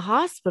waiting at the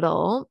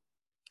hospital,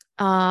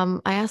 I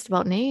asked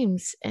about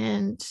names.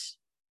 And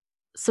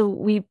so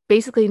we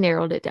basically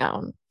narrowed it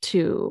down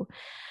to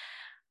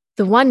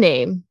the one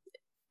name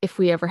if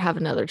we ever have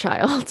another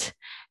child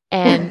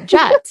and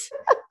Jet.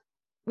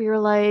 We were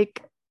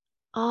like,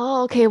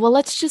 oh, okay, well,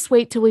 let's just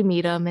wait till we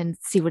meet him and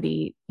see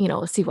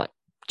what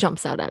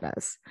jumps out at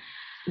us.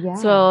 Yeah.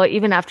 So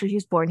even after he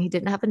was born, he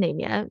didn't have a name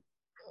yet.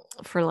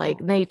 Oh,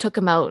 They took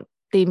him out.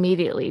 They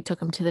immediately took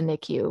him to the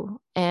NICU,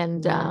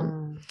 and yeah.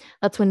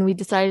 that's when we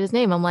decided his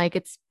name. I'm like,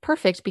 it's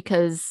perfect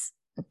because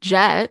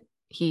Jet,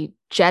 he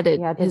jetted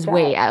Yeah, the his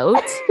way jet.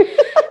 out,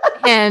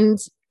 and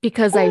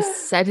because I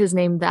said his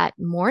name that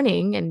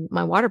morning and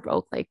my water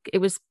broke, like it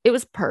was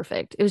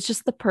perfect. It was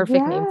just the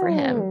perfect name for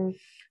him. Yes.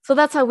 So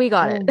that's how we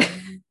got Oh, it.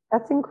 man.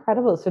 That's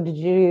incredible. So did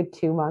you do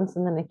 2 months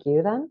in the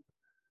NICU then?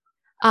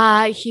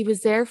 He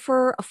was there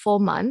for a full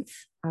month.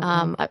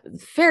 Okay.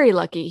 Very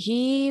lucky.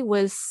 He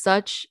was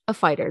such a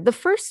fighter. The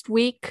first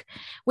week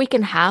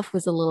and a half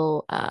was a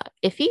little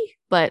iffy,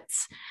 but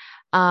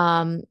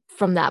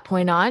from that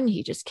point on,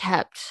 he just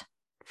kept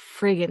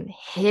friggin'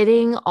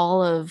 hitting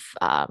all of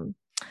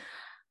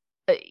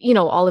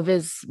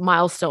his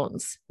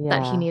milestones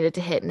that he Yeah. needed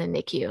to hit in the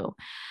NICU.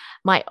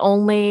 My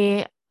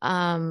only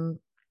um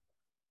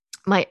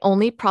my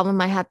only problem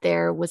I had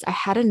there was I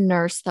had a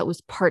nurse that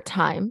was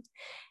part-time.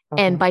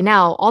 And Okay. by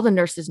now, all the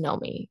nurses know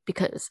me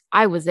because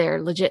I was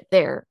there, legit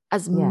there,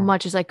 as Yeah,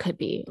 much as I could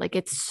be. Like of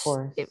it,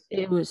 course.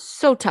 it was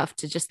so tough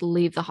to just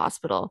leave the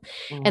hospital.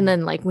 And Oh,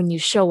 then like when you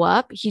show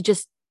up,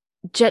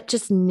 Jet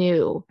just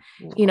knew,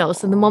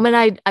 So the oh,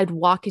 moment I'd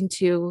walk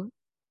into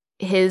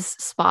his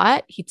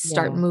spot, he'd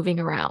start yeah. moving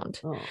around.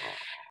 Oh,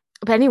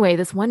 But anyway,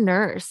 this one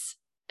nurse,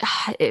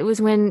 it was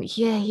when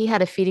he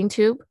had a feeding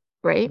tube,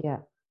 right?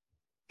 yeah.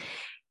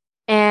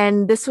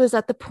 And this was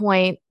at the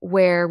point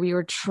where we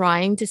were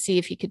trying to see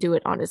if he could do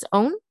it on his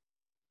own,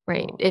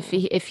 right? Oh, If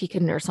he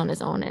could nurse on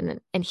his own,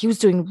 and he was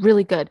doing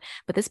really good.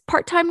 But this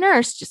part-time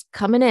nurse just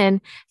coming in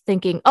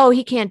thinking, "Oh,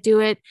 he can't do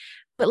it."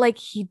 But like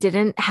he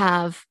didn't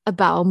have a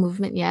bowel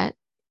movement yet.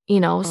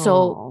 so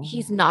Oh,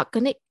 he's not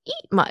going to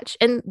eat much.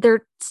 And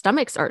their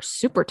stomachs are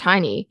super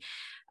tiny,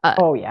 uh,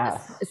 oh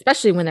yes,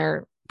 especially when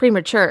they're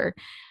premature.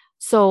 of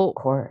So,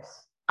 course.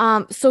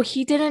 so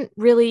he didn't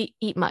really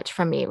eat much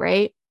from me,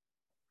 right?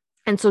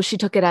 And so she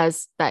took it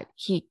as that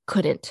he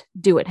couldn't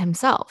do it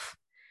himself.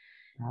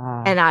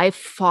 Ah, And I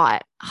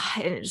fought.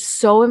 And it's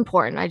so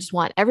important. I just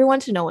want everyone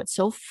to know it's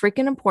so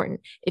freaking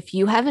important. If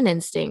you have an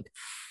instinct,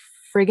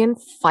 friggin'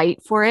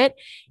 fight for it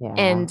yeah,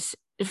 and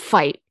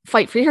fight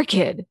for your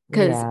kid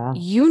because yeah.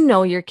 you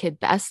know your kid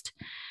best.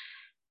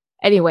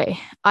 Anyway,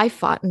 I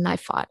fought and I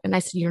fought. And I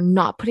said, you're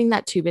not putting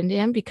that tube into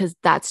him because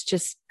that's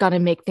just going to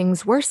make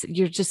things worse.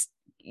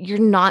 You're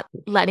not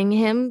letting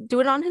him do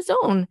it on his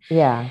own.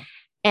 Yeah.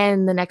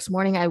 And the next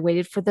morning I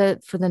waited for the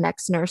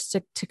next nurse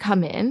to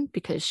come in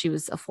because she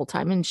was a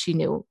full-time and she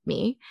knew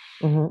me.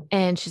 Hmm.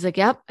 And she's like,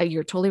 yep,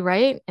 you're totally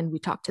right. And we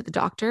talked to the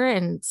doctor.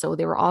 And so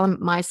they were all on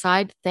my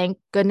side, thank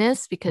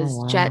goodness, Oh,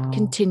 because Jet wow.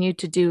 continued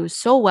to do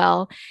so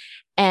well.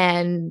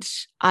 And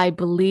I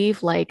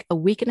believe like a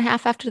week and a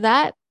half after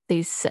that,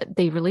 they said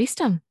they released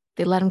him.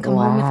 They let him come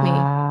home with me.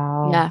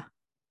 Wow. Yeah.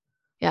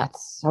 Yeah.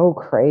 That's so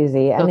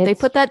crazy. So And if they it's,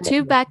 put that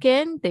tube back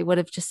in, they would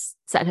have just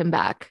set him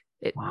back.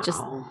 It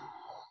just, wow.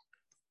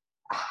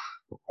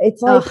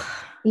 It's like,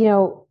 oh, you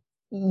know,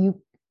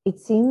 you it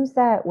seems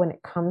that when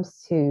it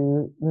comes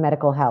to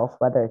medical health,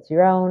 whether it's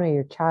your own or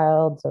your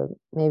child's or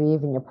maybe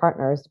even your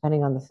partner's,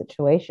 depending on the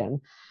situation,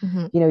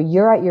 mhm.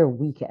 you're at your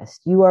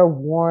weakest. You are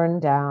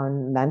worn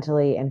down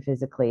mentally and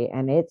physically,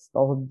 and it's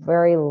the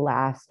very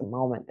last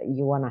moment that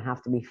you want to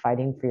have to be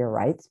fighting for your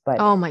rights. But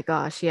Oh my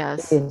gosh, it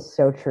yes. is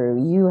so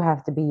true. You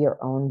have to be your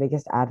own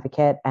biggest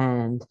advocate.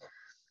 And,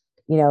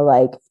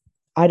 like,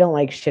 I don't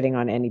like shitting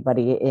on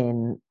anybody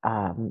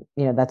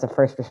that's a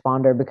first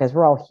responder because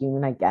we're all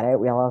human. I get it.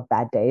 We all have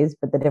bad days.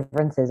 But the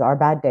difference is our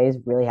bad days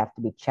really have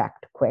to be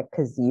checked quick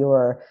because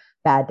your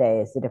bad day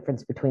is the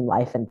difference between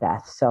life and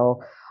death.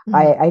 So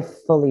Mhm. I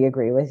fully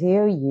agree with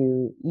you.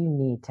 You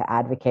need to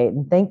advocate.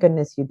 And thank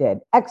goodness you did.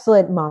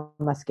 Excellent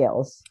mama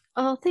skills.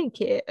 Oh, thank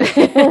you.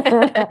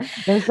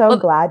 I'm so Well,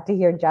 glad to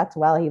hear Jet's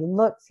well.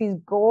 He's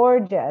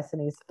gorgeous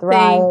and he's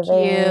thank you.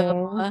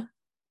 thriving.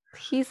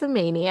 He's a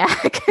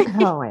maniac.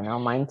 Oh, I know,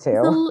 mine He's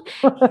too.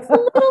 he's a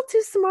little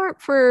too smart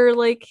for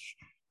like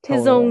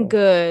his own Totally.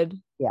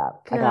 good. Yeah,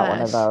 I got one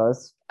of Gosh.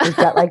 those. Does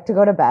Jet like to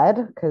go to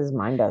bed? Because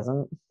mine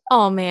doesn't.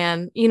 Oh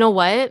man, you know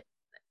what?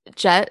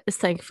 Jet is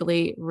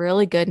thankfully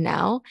really good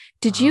now.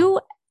 Did Wow. you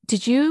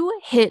did you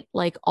hit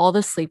like all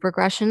the sleep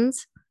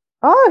regressions?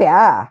 Oh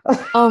yeah.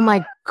 Oh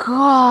my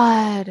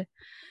God.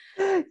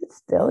 He's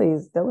still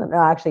in. No,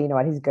 actually, you know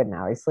what? He's good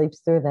now. He sleeps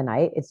through the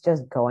night. It's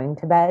just going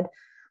to bed.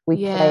 We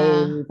play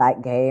Yeah.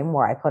 that game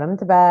where I put him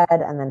to bed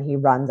and then he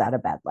runs out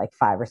of bed like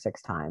 5 or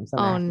 6 times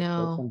and I Oh have to sleep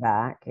no. him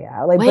back.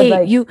 Yeah. Like, but Wait,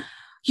 like,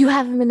 you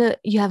have him in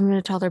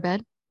a toddler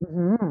bed?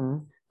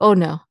 mhm. Oh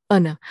no. Oh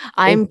no. If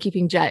I'm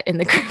keeping Jet in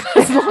the crib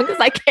as long as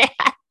I can.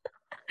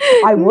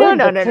 I No, would,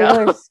 no, but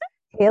no, no.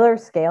 Taylor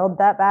scaled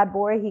that bad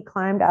boy. He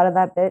climbed out of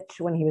that bitch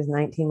when he was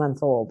 19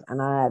 months old, and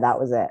that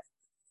was it.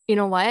 You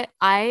know what?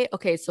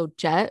 Okay, so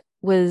Jet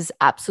was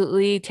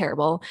absolutely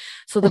terrible.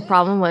 So the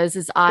problem was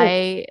is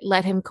I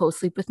let him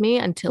co-sleep with me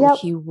until Yep,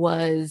 he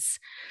was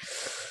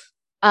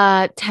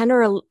 10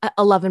 or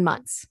 11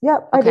 months.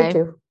 yep, I did Okay.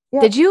 too.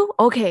 Yep. Did you?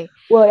 Okay.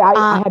 Well, I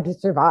Uh had to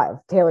survive.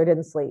 Taylor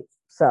didn't sleep,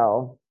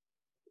 so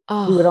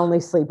he would oh. only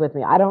sleep with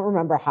me. I don't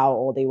remember how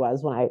old he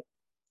was when I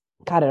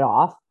cut it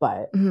off,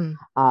 but Mhm.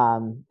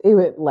 it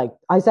would, like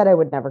I said, I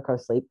would never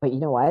co-sleep, but you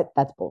know what?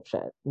 That's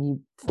bullshit.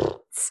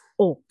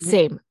 Oh,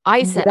 same.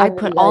 I said I Whatever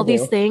put you gotta all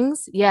these do.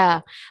 things.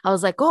 Yeah. I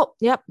was like, oh,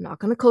 yep, not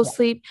gonna Yeah,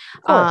 co-sleep.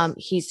 of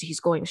course. He's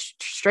going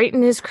straight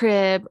in his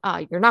crib.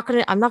 I'm not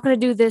gonna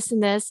do this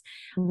and this.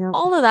 Yep.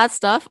 All of that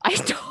stuff I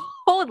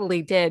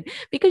totally did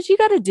because you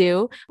gotta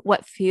do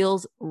what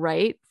feels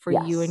right for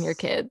you and your Yes.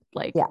 kid.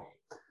 Like Yeah.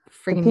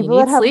 The friggin' you people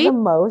that need have the sleep.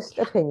 most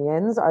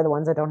opinions are the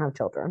ones that don't have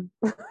children.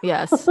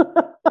 Yes.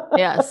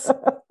 Yes.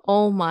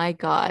 Oh my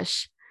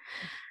gosh.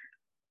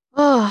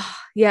 Oh,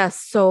 yes.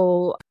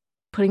 So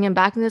putting him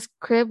back in this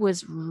crib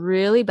was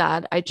really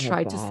bad. I I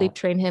tried to sleep bet.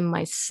 train him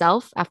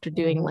myself after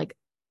doing Mhm. like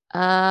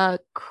a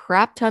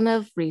crap ton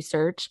of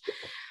research.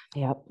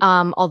 Yep.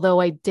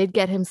 Although I did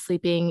get him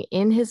sleeping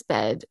in his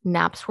bed,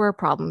 naps were a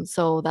problem.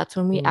 So that's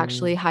when we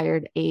actually Mm.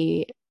 hired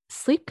a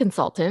sleep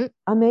consultant.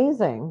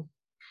 Amazing.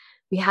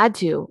 We had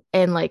to,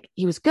 and like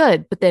he was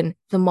good. But then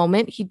the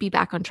moment he'd be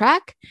back on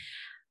track,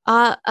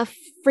 a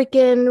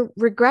freaking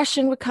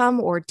regression would come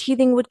or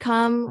teething would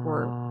come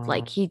or Uh,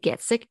 like he'd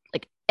get sick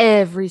like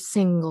every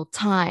single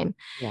time.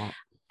 yeah.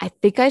 I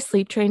think I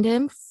sleep trained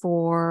him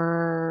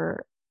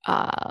for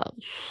I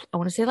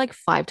want to say like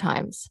 5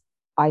 times.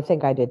 I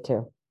think I did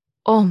too.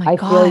 Oh my I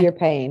feel God. your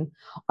pain.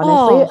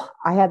 Honestly, Oh,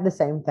 I had the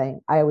same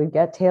thing. I would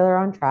get Taylor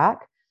on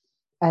track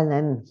and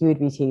then he would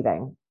be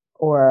teething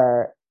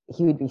or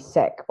he would be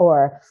sick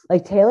or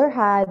like Taylor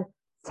had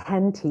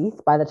 10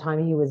 teeth by the time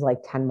he was like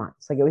 10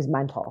 months. Like it was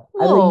mental.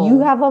 I was like, you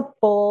whoa. have a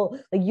full,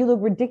 like you look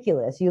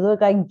ridiculous. You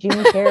look like Jim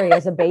Carrey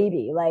as a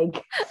baby.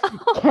 Like,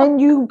 can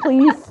you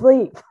please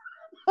sleep?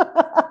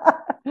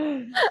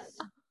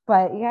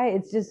 But yeah,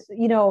 it's just,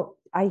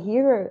 I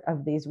hear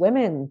of these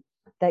women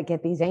that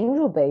get these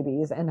angel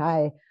babies, and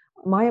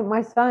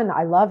my son,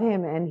 I love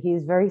him, and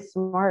he's very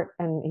smart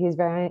and he's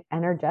very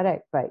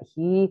energetic, but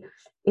he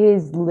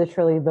is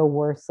literally the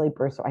worst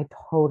sleeper. So I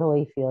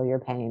totally feel your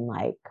pain.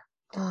 Like,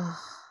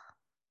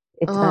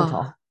 it's Oh,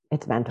 mental.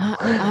 It's mental.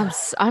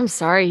 I'm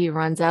sorry he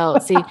runs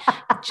out. See,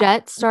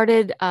 Jet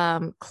started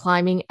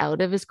climbing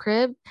out of his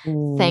crib,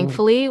 Mm.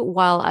 thankfully,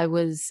 while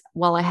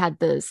I had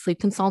the sleep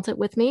consultant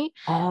with me.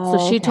 So Oh,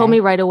 she told me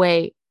okay. right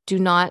away, do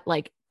not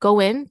like go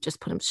in, just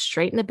put him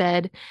straight in the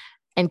bed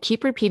and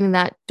keep repeating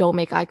that. Don't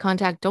make eye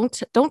contact.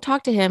 Don't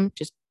talk to him.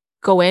 Just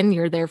go in.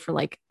 You're there for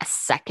like a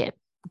second.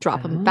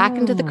 Drop him back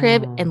into the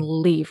crib Ah, and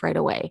leave right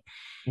away.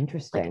 Like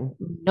interesting.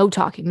 no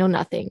talking, no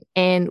nothing.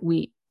 And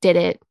we did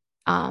it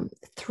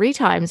 3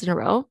 times in a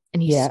row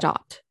and he Yeah.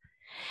 stopped.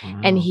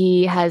 And Wow.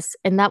 he has,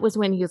 and that was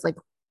when he was like,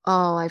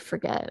 oh, I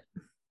forget.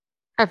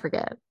 I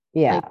forget.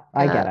 Yeah, Like,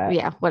 I get it.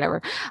 yeah,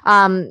 whatever.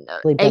 Um,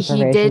 Sleep and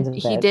deprivation's a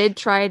he bitch. did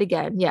try it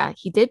again. Yeah,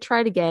 he did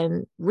try it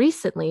again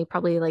recently,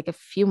 probably like a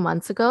few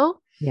months ago.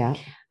 Yeah.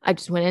 I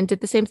just went in and did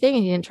the same thing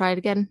and he didn't try it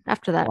again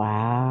after that.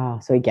 Wow.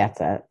 So he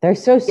gets it. They're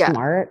so Yeah.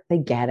 smart. They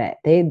get it.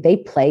 They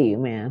play you,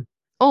 man.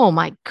 Oh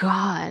my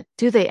God.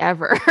 Do they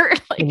ever?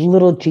 Like,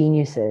 Little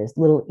geniuses,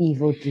 little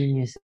evil but like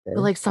geniuses.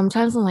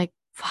 sometimes I'm like,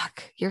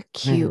 fuck, you're I know.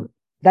 cute.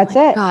 That's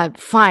Like, it. God,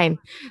 fine.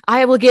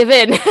 I will give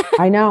in.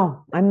 I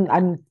know.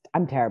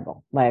 I'm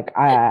terrible. Like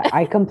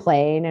I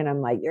complain and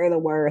I'm like, you're the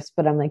worst,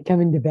 but I'm like,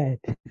 come into bed.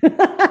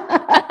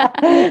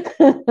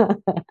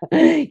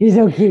 You're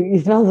so cute. You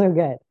smell so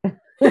good.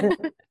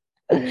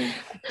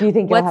 Do you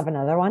think you'll What's, have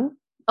another one?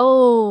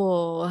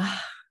 oh,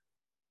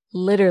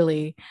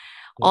 literally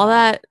all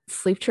Yeah, that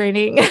sleep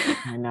training.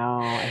 I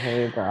know. I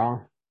hear you,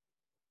 girl.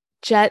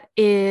 Jet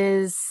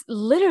is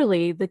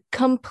literally the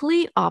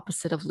complete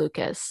opposite of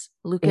Lucas. Is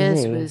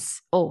Lucas he?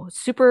 was, oh,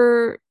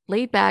 super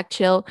laid back,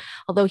 chill,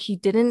 although he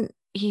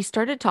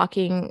started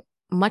talking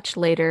much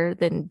later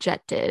than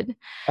Jet did.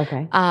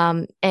 Okay.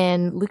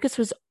 And Lucas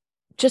was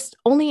just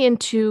only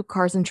into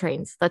cars and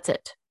trains. That's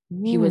it.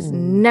 He was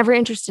Hmm. never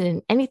interested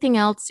in anything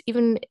else.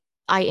 Even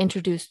I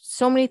introduced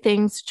so many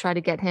things to try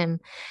to get him,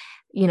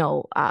 you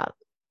know,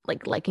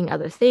 like liking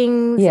other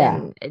things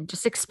Yeah, and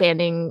just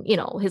expanding,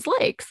 his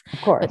likes. of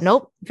But course.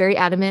 nope, very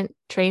adamant.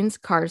 Trains,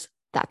 cars,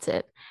 that's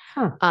it.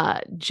 Huh.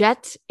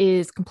 Jet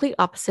is complete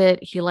opposite.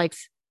 He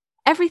likes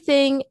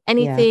everything, Yeah.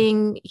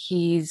 anything.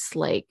 He's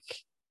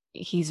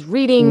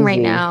reading right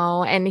Easy.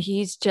 now, and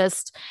he's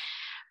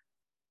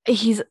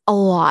a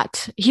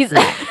lot.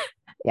 Yeah.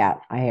 Yeah,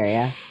 I hear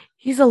you.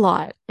 He's a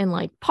lot. And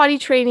like potty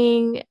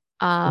training,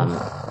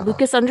 Ugh.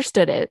 Lucas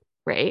understood it,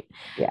 right?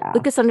 Yeah.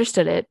 Lucas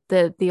understood it.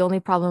 The only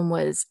problem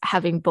was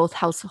having both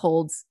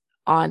households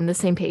on the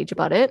same page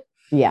about it.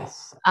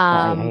 Yes.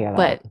 I hear that.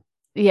 But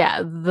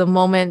yeah, the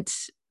moment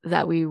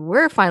that we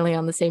were finally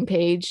on the same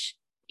page,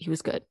 he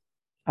was good.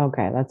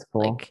 Okay, that's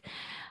cool. Like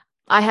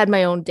I had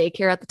my own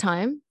daycare at the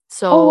time. Oh,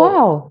 So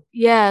wow.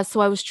 yeah,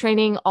 so I was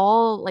training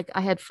all like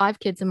I had 5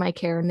 kids in my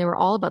care and they were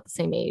all about the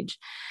same age.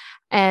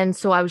 And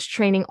so I was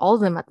training all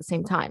of them at the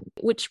same time,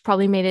 which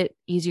probably made it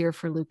easier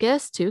for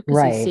Lucas too,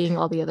 because he's Right. seeing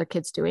all the other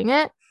kids doing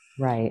it.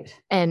 Right.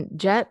 And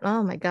Jet,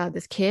 oh my God,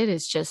 this kid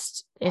is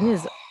just in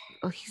his,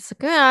 oh, he's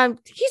like,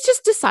 he's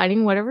just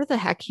deciding whatever the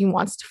heck he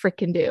wants to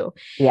freaking do.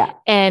 Yeah.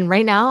 And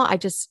right now,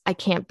 I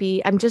can't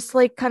be, I'm just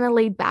like kind of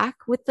laid back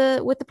with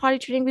the potty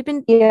training. We've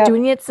been Yep.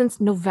 doing it since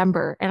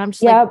November. And I'm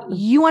just like, Yep.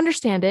 you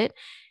understand it.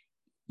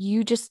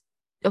 You just,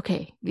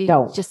 okay. You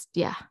Don't. just,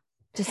 yeah.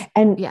 Just,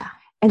 And yeah.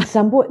 and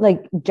some boy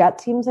like Jet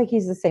seems like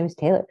he's the same as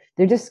Taylor.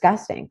 They're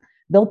disgusting.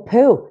 They'll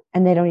poo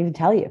and they don't even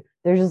tell you.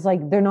 They're just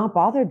like they're not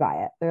bothered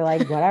by it. They're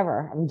like,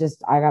 whatever.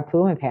 I got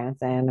poo in my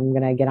pants and I'm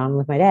gonna get on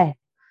with my day.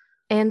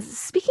 And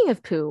speaking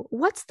of poo,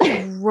 what's the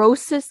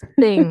grossest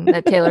thing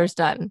that Taylor's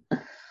done?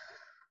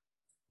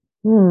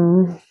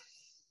 Hmm.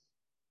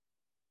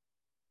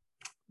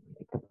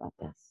 Think about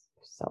this.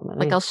 So Like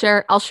many.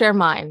 I'll share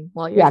mine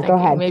while you're Yeah, go thinking.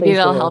 ahead. Maybe Please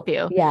that'll do. help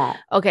you. Yeah.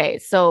 Okay,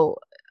 so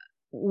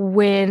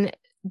when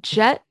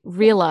Jet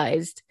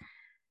realized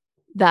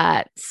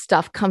that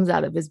stuff comes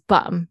out of his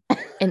bum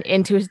and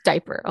into his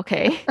diaper,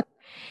 okay,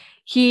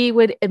 he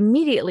would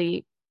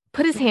immediately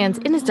put his hands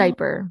in his Oh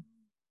diaper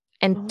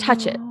and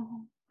touch it. no.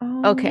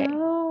 Oh Okay,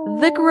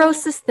 the no.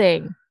 grossest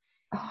thing,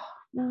 Oh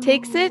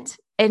takes no. it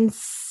and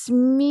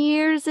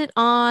smears it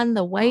on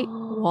the white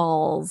Oh,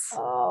 walls.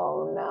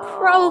 oh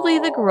Probably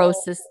the no.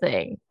 grossest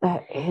thing.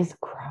 That is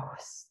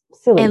gross.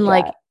 Silly And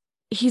like Jet.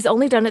 he's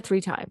only done it 3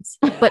 times,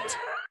 but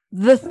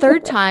the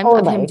third time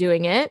of him Only.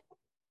 doing it,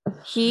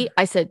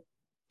 I said,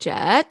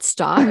 Jet,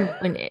 stop.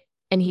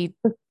 And he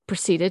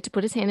proceeded to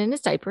put his hand in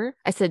his diaper.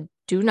 I said,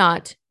 do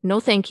not, no,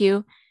 thank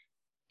you.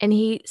 And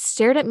he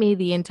stared at me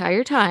the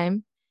entire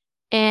time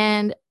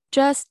and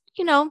just,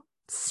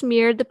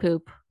 smeared the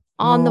poop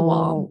on the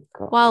wall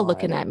Oh while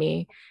looking God. at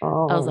me. I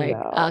was Oh like,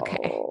 okay,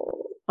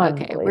 no.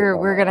 okay,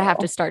 we're gonna have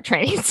to Unbelievable. start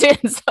training soon.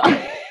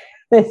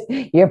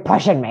 So You're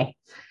pushing me.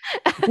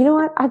 You know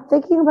what? I'm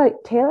thinking about it.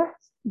 Taylor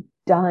hasn't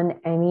done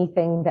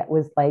anything that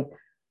was like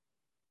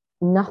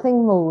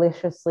nothing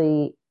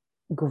maliciously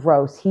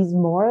gross. He's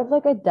more of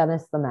like a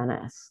Dennis the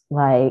Menace.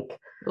 Like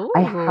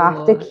I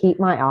have to Ooh. keep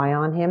my eye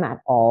on him at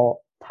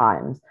all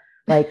times.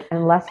 Like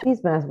unless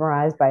he's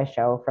mesmerized by a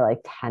show for like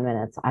 10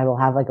 minutes, I will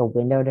have like a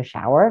window to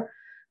shower.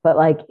 But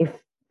like if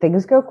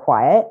things go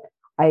quiet,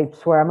 I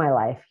swear on my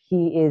life,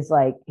 he is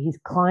like he's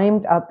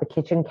climbed up the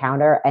kitchen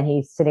counter and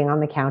he's sitting on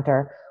the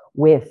counter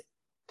with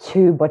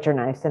two butcher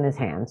knives in his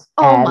hands.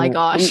 Oh my And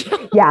gosh.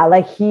 yeah,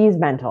 like he's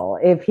mental.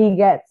 If he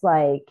gets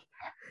like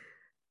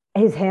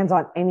his hands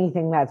on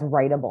anything that's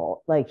writable.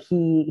 Like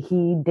he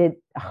did.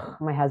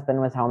 My husband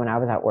was home and I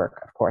was at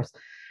work, of course,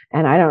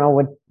 and I don't know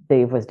what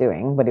Dave was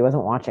doing, but he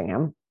wasn't watching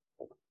him.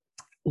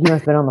 He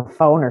must have been on the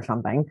phone or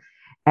something.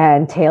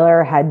 And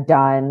Taylor had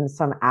done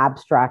some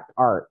abstract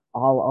art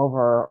all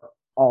over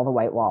all the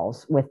white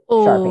walls with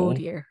Oh Sharpie.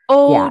 dear.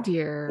 Oh Yeah,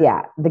 dear.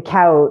 yeah. The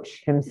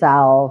couch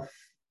himself,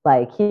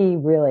 like he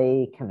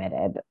really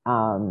committed.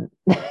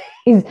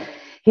 He's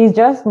he's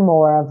just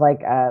more of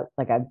like a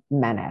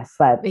menace.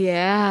 That's he's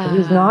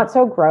Yeah. not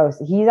so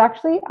gross. He's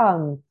actually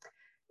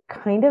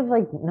kind of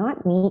like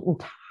not neat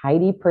and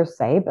tidy per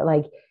se, but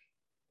like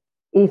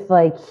if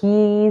like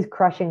he's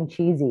crushing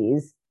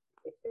cheesies,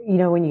 you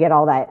know, when you get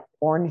all that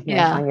orangeness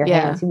Yeah. on your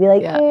hands, Yeah. he'd be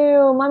like, Yeah.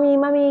 ew, mommy,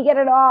 mommy, get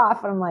it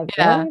off. And I'm like,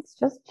 Yeah. really? It's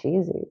just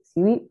cheesies.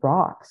 You eat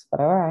rocks, but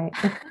all right.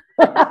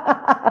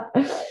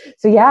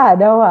 So yeah,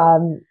 no,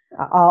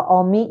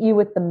 I'll meet you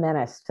with the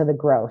menace to the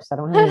gross. I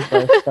don't have any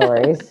gross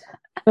stories.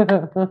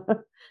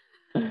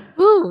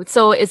 Ooh,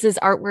 so is his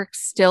artwork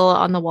still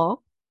on the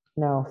wall?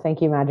 No,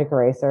 thank you, Magic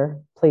Eraser.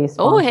 Please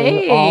Oh,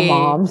 sponsor all hey.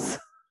 moms.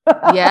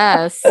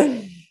 Yes.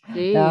 No,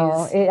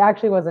 Jeez. it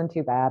actually wasn't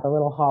too bad. A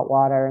little hot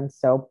water and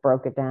soap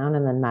broke it down,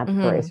 and then Magic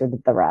Hmm. Eraser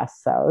did the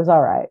rest. So it was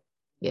all right.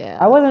 I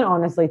Yeah. wasn't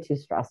honestly too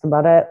stressed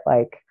about it.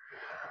 Like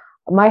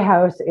my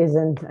house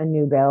isn't a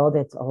new build,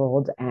 it's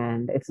old,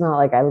 and it's not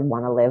like I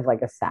want to live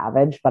like a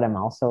savage, but I'm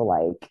also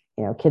like,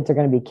 you know, kids are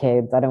going to be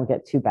kids. I don't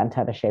get too bent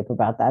out of shape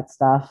about that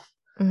stuff.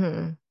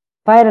 Hmm.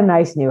 If I had a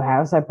nice new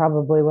house, I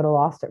probably would have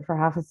lost it for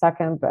half a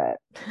second, but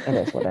it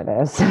is what it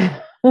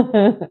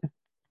is.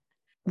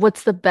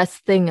 What's the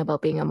best thing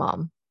about being a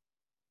mom?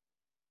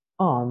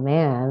 Oh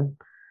man.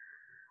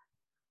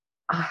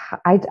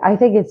 I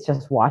think it's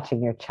just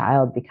watching your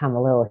child become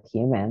a little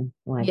human,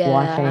 like Yeah.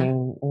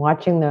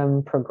 watching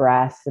them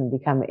progress and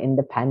become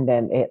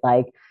independent. It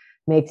like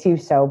makes you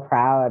so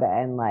proud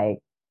and like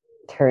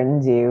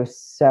turns you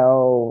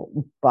so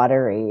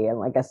buttery in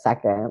like a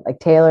second. Like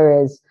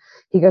Taylor is,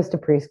 he goes to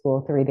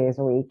preschool 3 days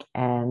a week,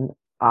 and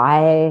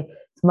as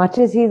much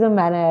as he's a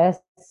menace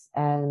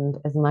and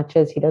as much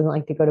as he doesn't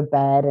like to go to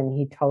bed and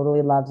he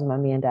totally loves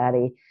mommy and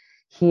daddy,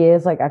 he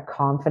is like a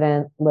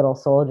confident little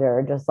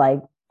soldier, just like,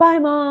 bye,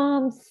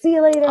 mom, see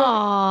you later.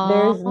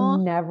 There's Oh.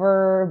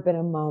 never been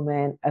a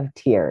moment of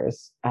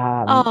tears.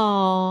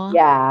 Oh.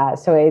 Yeah,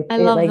 so I it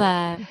love like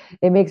that.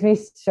 it makes me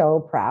so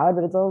proud,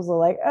 but it's also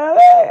like, oh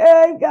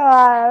my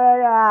God, oh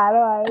my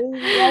God,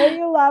 why don't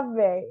you love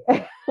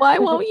me? Why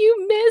won't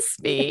you miss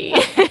me?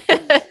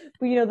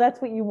 But you know,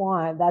 that's what you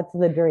want. That's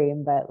the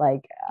dream. But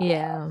like,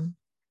 Yeah.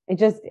 it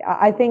just,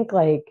 I think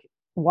like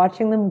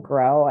watching them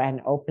grow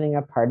and opening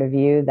a part of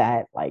you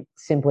that like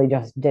simply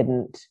just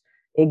didn't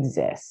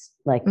exist,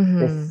 like Hmm.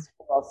 this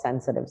well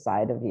sensitive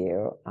side of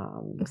you.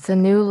 It's a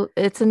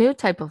new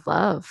type of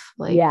love.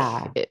 Like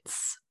Yeah.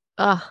 it's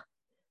uh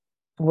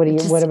What it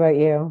what just about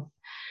you?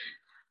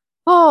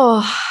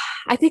 oh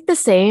I think the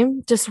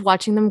same, just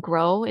watching them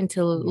grow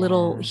into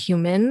little Yeah.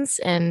 humans,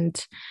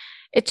 and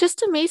it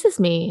just amazes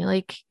me.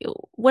 Like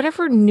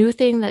whatever new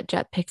thing that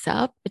Jet picks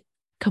up, it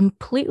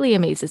completely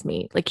amazes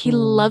me. Like he Mm.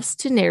 loves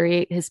to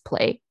narrate his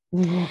play.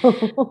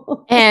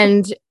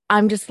 And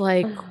I'm just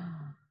like,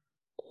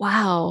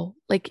 wow,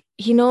 like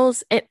he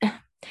knows it.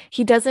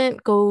 He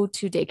doesn't go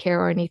to daycare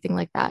or anything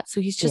like that.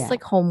 So he's just Yeah.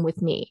 like home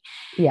with me,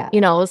 Yeah.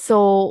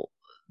 So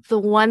the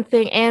one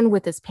thing, and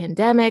with this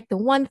pandemic, the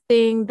one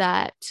thing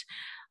that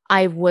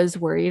I was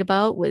worried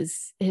about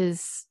was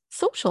his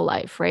social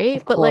life, right?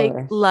 Of But like,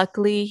 course.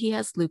 luckily, he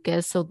has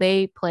Lucas, so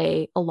they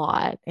play a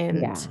lot.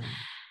 And, Yeah.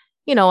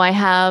 I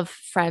have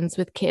friends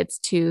with kids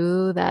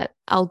too that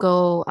I'll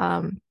go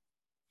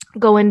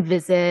and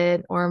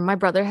visit, or my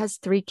brother has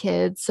 3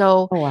 kids.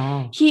 So Oh,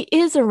 wow. he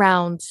is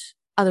around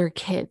other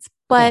kids,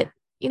 but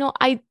Yeah.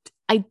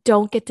 I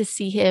don't get to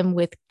see him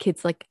with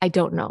kids like I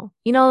don't know.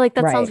 Like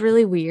that sounds Right.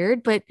 really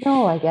weird, but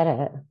No, I get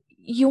it.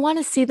 you want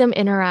to see them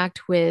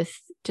interact with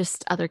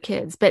just other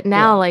kids. But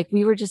now, Yeah. like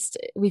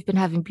we've been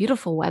having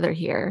beautiful weather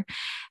here.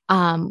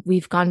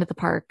 We've gone to the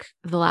park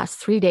the last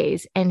 3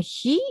 days, and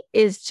he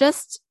is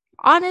just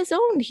on his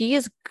own. He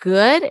is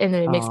good, and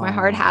it makes my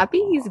heart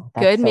happy. He's Oh,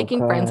 good that's so making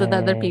friends with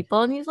other good.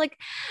 people, and he's like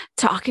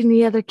talking to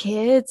the other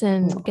kids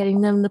and Oh,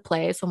 getting them to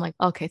play. So I'm like,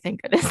 okay,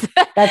 thank goodness.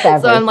 that's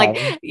So I'm like,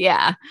 everything.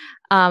 yeah.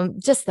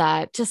 Just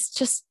that,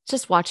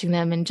 just watching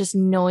them and just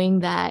knowing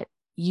that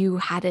you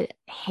had a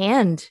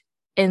hand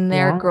in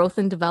their Yeah, growth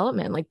and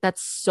development. Like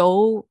that's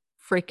so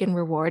freaking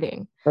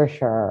rewarding. for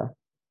sure.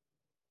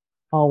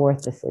 All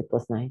worth the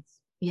sleepless nights.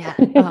 Yeah.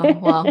 Oh,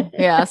 well,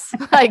 yes,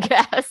 I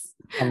guess.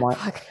 Somewhat.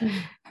 Fuck.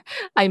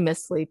 I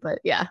miss sleep, but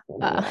yeah.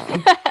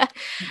 Yeah.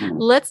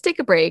 Let's take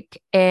a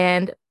break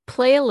and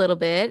play a little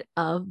bit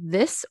of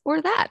this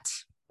or that.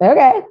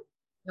 Okay.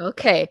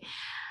 Okay.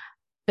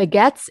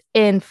 Baguettes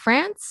in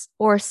France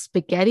or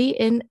spaghetti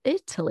in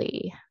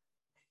Italy?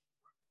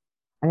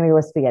 I'm gonna go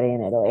with spaghetti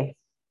in Italy.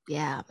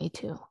 Yeah, me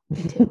too.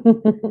 Me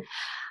too.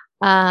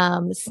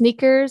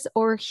 Sneakers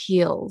or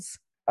heels?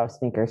 Oh,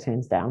 sneakers,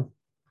 hands down.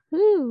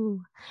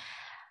 Ooh.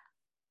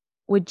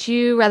 Would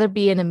you rather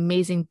be an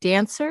amazing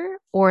dancer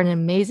or an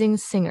amazing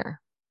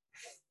singer?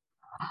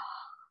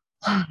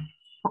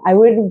 I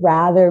would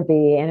rather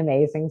be an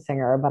amazing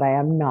singer, but I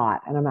am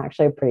not. And I'm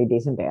actually a pretty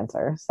decent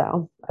dancer.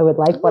 So I would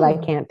like what I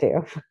Ooh, can't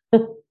do.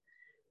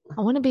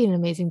 I want to be an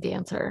amazing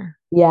dancer.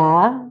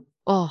 Yeah.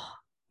 Oh,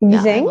 You yeah,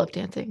 I sing? love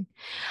dancing.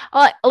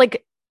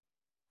 Like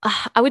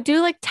I would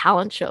do like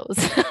talent shows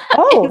in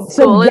Oh,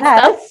 so school and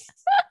stuff. yes.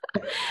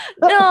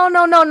 No,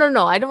 no, no, no,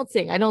 no. I don't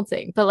sing. I don't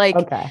sing. But like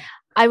Okay.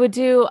 I would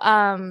do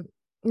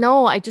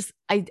no,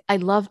 I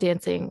love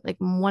dancing. Like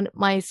one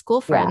my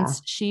school Yeah.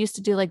 friends, she used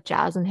to do like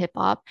jazz and hip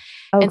hop.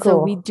 Oh, And so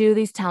we cool. do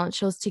these talent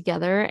shows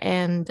together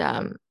and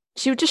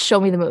she would just show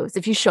me the moves.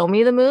 If you show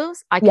me the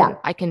moves, Yeah.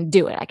 I can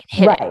do it. I can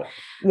hit it. Right.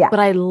 Yeah. But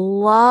I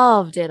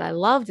loved it. I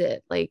loved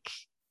it. Like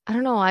I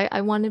don't know.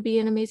 I want to be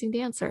an amazing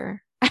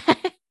dancer. I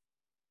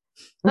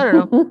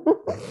don't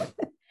know.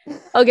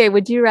 Okay,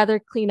 would you rather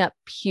clean up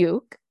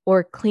puke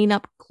or clean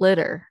up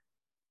glitter?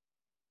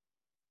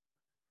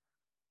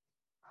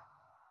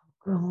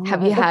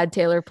 Have you God. had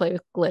Taylor play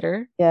with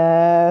glitter?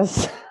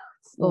 Yes.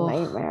 It's a Oh,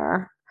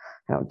 nightmare.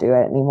 I don't do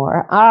it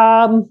anymore.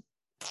 I'm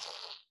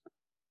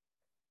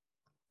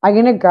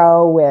gonna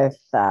go with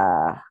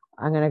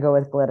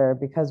glitter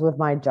because with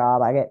my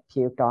job I get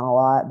puked on a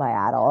lot by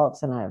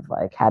adults and I've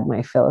like had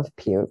my fill of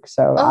puke.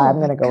 So oh I'm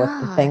my gonna go with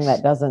the thing gosh.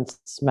 that doesn't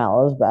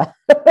smell as bad.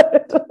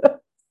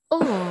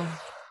 Oh,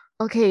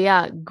 okay.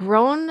 Yeah.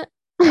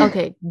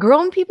 Okay.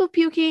 Grown people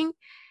puking.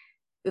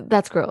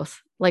 That's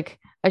gross. Like,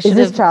 I Is should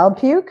this have, child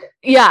puke?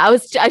 yeah,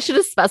 I should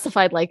have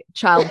specified like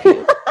child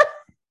puke.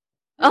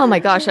 Oh my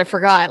gosh. I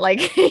forgot.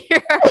 Like, you're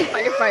a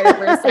firefighter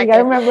for a I gotta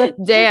second. remember.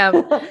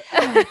 Damn.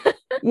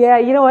 Yeah,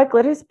 you know what?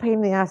 Glitter's a pain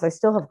in the ass. I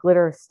still have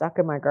glitter stuck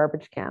in my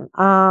garbage can.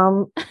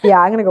 Yeah,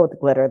 I'm gonna go with the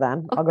glitter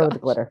then. Oh I'll go with the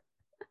gosh. glitter.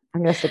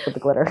 I'm gonna stick with the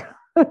glitter.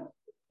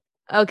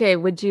 Okay.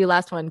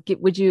 Last one.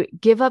 Would you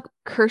give up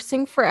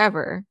cursing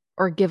forever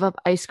or give up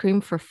ice cream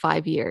for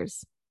 5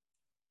 years?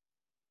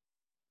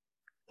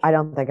 I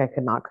don't think I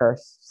could not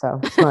curse. So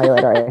smell you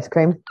later, ice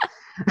cream.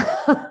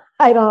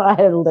 I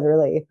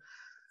literally,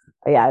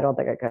 yeah, I don't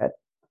think I could.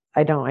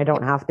 I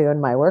don't have to in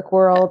my work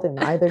world, in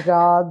either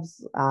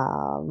jobs.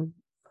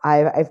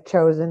 I've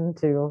chosen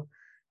to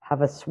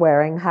have a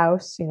swearing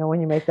house,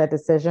 when you make that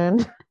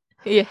decision.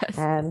 Yes.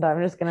 And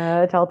I'm just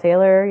gonna tell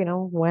Taylor,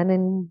 when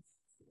and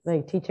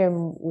like teach him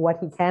what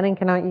he can and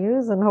cannot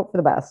use and hope for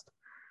the best.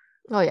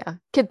 Oh yeah.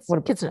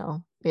 What Kids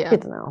know. Yeah.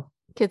 kids know.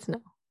 Kids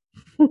know.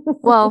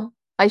 Well,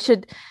 I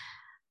should.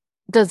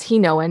 Does he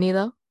know any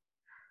though?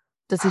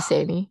 Does he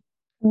say any?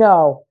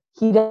 No,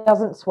 he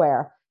doesn't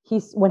swear.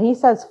 He's when he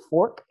says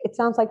fork, it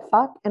sounds like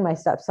fuck, and my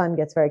stepson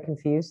gets very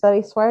confused that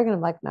he's swearing, and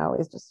I'm like, no,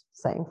 he's just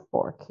saying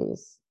fork.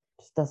 He's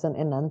just doesn't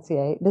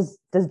enunciate. Does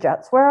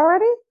Jet swear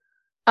already?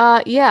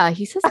 Yeah,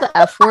 he says the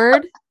F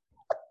word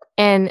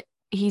and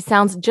he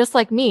sounds just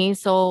like me,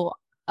 so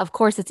of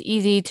course it's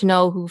easy to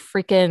know who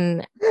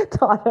freaking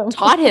Taught him.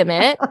 taught him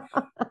it.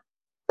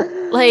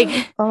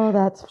 Like Oh,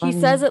 that's he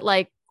says funny. it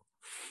like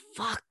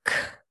fuck.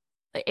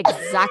 Like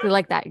exactly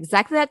like that.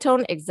 Exactly that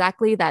tone,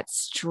 exactly that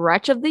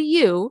stretch of the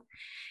U.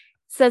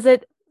 Says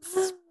it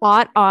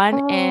spot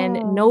on and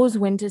Oh, knows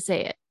when to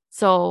say it.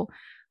 So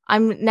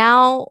I'm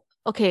now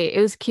okay. It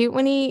was cute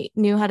when he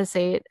knew how to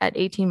say it at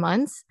 18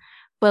 months,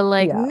 but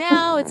like yeah.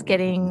 now it's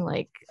getting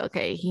like,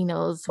 okay, he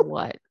knows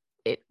what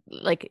it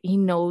like, he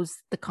knows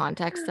the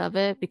context of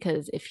it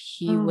because if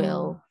he Oh,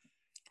 will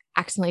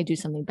accidentally do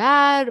something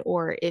bad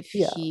or if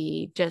yeah.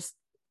 he just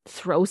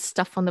throws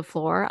stuff on the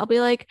floor, I'll be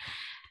like,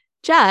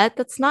 Jet,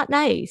 that's not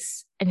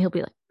nice. And he'll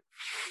be like,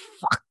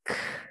 fuck.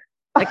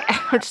 Like,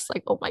 I'm just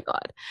like, oh my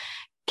God.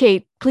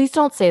 Kate, please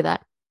don't say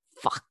that.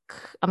 Fuck.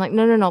 I'm like,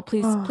 no, no, no,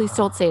 please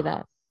don't say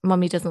that.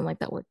 Mommy doesn't like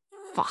that word.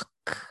 Fuck.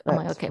 I'm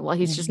like, That's okay, well,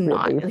 he's just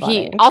not. really He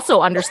funny.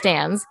 also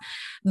understands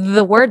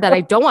the word that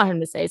I don't want him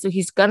to say, so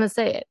he's gonna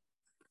say it.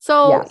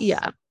 So Yes.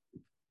 yeah.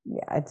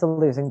 Yeah, it's a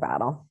losing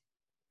battle.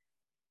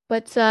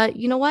 But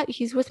you know what?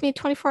 He's with me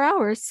 24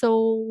 hours.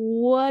 So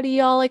what do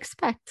y'all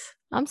expect?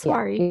 I'm Yeah,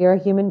 sorry. you're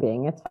a human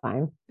being. It's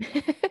fine.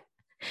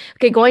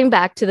 Okay, going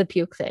back to the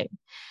puke thing.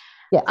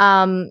 Yes.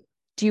 Um,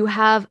 do you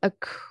have a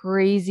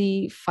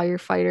crazy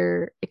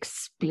firefighter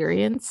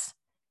experience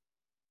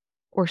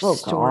or Oh God.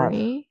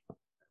 story?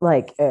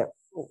 Like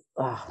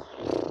uh,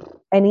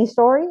 any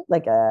story,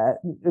 like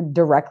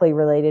directly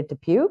related to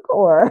puke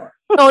or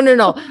No, no,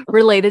 no.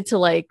 Related to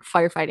like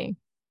firefighting.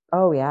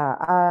 oh yeah.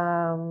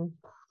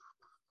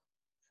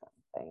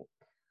 Think.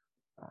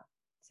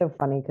 So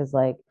funny because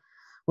like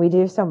we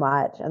do so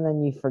much and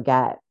then you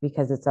forget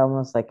because it's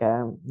almost like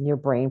your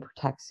brain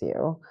protects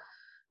you.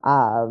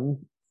 Um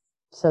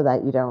so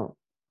that you don't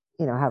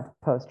have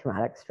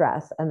post-traumatic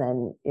stress. And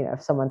then,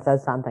 if someone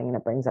says something and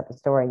it brings up a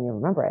story and you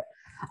remember it.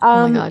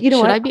 Oh my God. You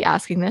know Should I what? be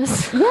asking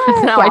this?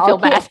 Yes, Now yeah, I feel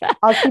bad.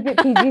 I'll keep it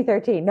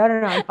PG-13. No,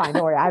 no, no, I'm fine.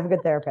 Don't worry. I have a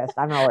good therapist.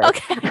 I'm not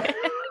worried.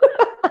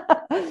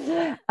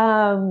 Okay.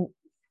 um,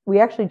 we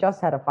actually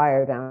just had a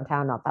fire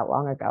downtown not that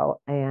long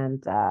ago,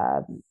 and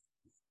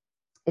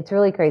it's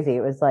really crazy.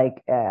 It was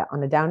like it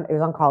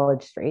was on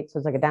College Street, so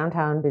it's like a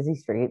downtown busy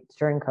street. It's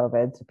during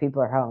COVID, so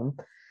people are home,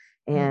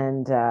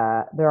 and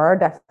there are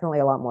definitely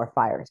a lot more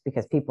fires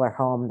because people are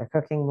home. They're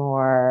cooking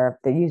more.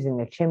 They're using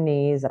their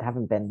chimneys that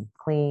haven't been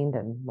cleaned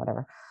and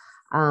whatever.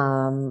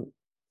 Um,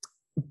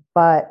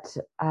 but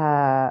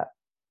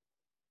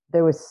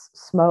there was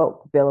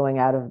smoke billowing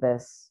out of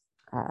this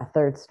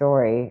third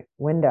story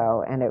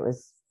window, and it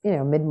was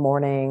mid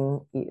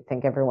morning. You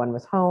think everyone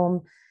was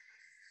home,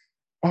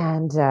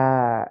 and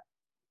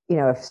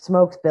if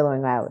smoke's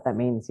billowing out, that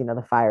means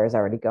the fire is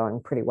already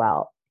going pretty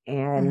well.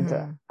 And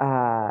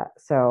Mhm.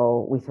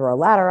 so we throw a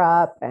ladder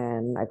up,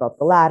 and I go up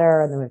the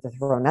ladder, and then we have to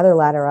throw another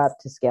ladder up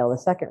to scale the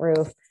second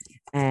roof.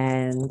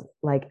 And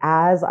like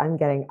as I'm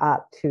getting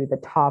up to the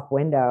top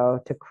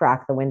window to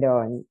crack the window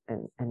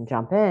and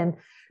jump in,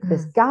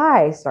 this Mhm.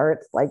 guy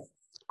starts like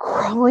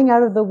crawling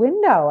out of the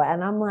window,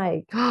 and I'm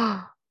like,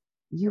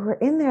 you were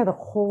in there the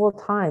whole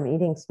time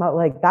eating smoke.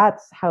 Like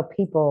that's how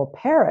people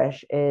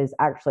perish, is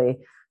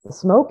actually the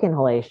smoke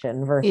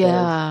inhalation versus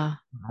Yeah.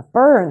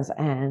 burns.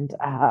 And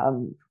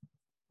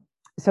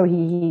so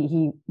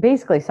he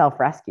basically self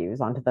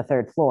rescues onto the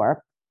third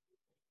floor.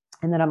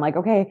 And then I'm like,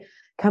 okay,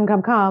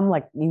 come.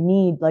 Like you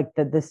need like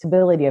the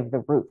stability of the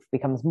roof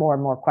becomes more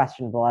and more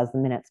questionable as the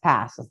minutes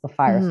pass, as the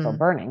fire is still Mhm.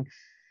 burning.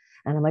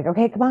 And I'm like,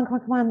 okay, come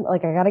on.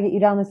 Like I got to get you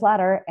down this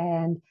ladder.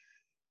 And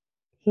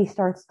he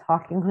starts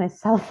talking on his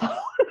cell phone.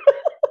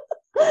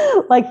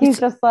 Like It's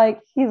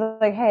he's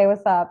like, hey,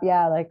 what's up?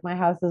 Yeah, like my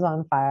house is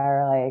on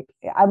fire. Like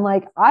I'm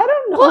like, I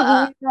don't know who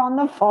what? you're on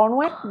the phone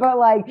with, but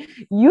like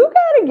you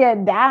gotta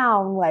get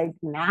down like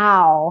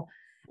now.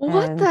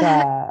 What And the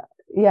heck?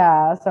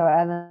 yeah, so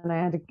and then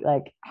I had to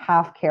like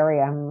half carry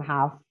him,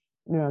 half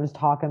just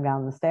talk him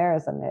down the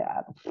stairs. And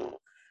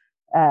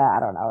I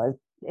don't know.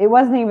 It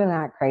wasn't even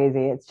that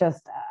crazy. It's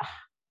just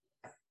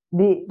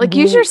Like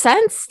use your the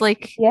sense.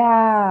 Like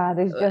yeah,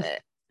 there's just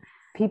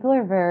people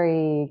are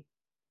very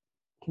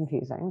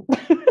confusing.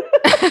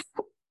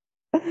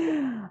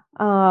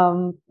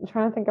 I'm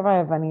trying to think if I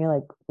have any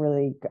like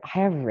I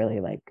have really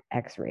like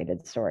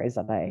X-rated stories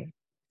that I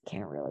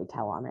can't really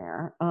tell on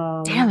air.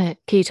 damn it.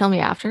 Can you tell me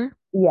after?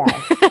 Yes.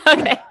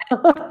 Okay.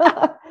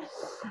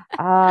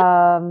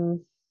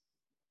 um,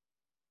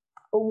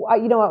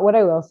 you know what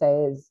I will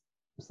say is,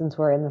 since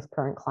we're in this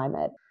current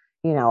climate,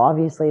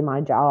 obviously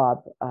my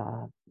job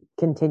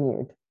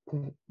continued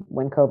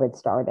when COVID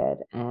started,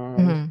 and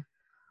Mhm.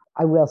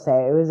 I will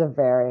say it was a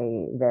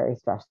very, very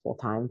stressful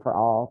time for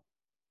all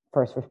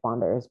first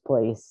responders,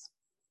 police,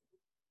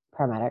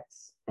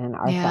 paramedics, and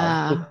ourselves,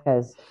 Yeah.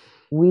 because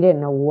we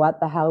didn't know what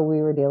the hell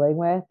we were dealing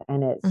with.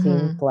 And it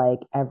seemed Mhm.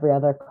 like every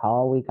other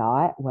call we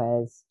got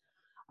was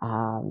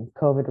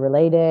COVID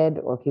related,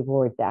 or people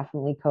were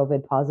definitely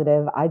COVID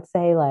positive. I'd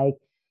say like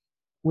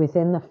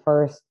within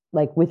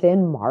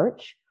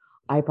March,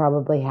 I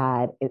probably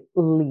had at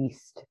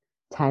least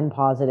 10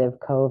 positive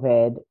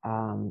COVID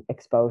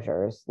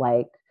exposures,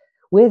 like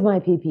with my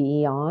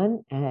PPE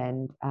on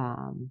and,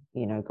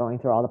 going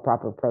through all the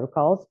proper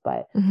protocols.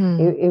 But Mhm.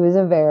 it was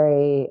a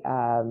very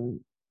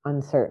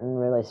uncertain,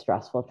 really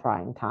stressful,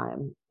 trying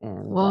time.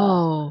 And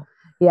Whoa.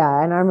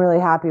 yeah, and I'm really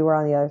happy we're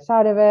on the other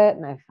side of it.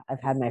 And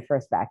I've had my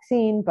first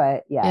vaccine,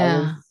 but yeah,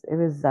 Yeah. it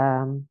was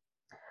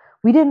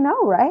we didn't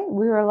know, right?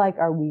 We were like,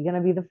 are we going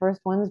to be the first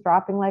ones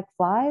dropping like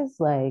flies?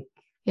 Like,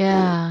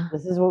 Yeah.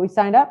 this is what we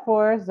signed up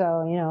for.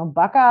 So,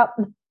 buck up.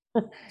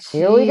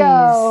 Here we Jeez.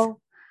 go.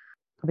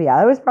 But yeah,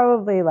 that was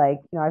probably like,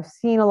 I've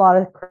seen a lot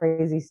of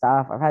crazy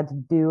stuff. I've had to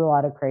do a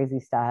lot of crazy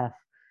stuff.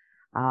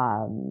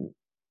 Um,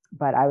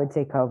 but I would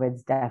say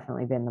COVID's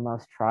definitely been the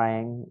most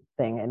trying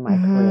thing in my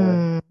career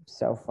Mhm.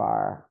 so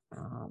far.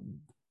 I'll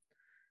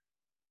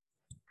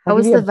How give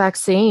was you the a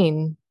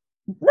vaccine?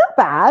 not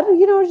bad,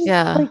 just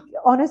Yeah. like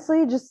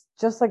honestly, just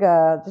like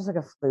a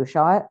flu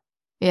shot.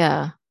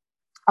 Yeah.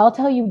 I'll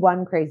tell you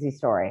one crazy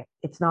story.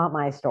 It's not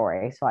my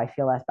story, so I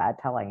feel less bad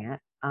telling it.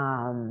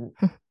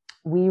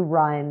 We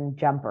run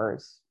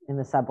jumpers in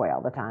the subway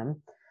all the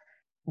time.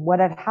 What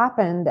had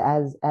happened,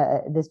 as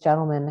this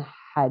gentleman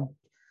had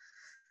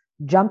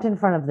jumped in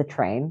front of the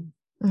train,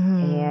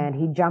 Mhm. and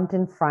he jumped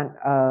in front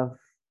of,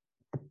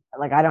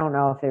 like, I don't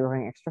know if they were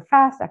going extra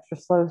fast, extra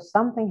slow,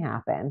 something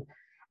happened.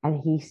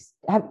 And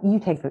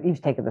you've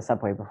taken the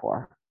subway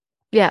before.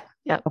 Yeah.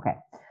 Yep. Okay.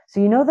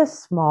 So the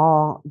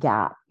small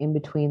gap in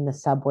between the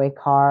subway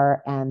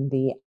car and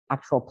the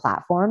actual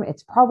platform,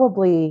 it's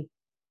probably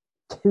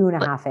two and a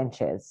Like, half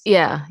inches.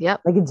 yeah.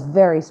 Yep. Like it's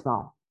very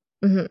small.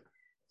 Mhm.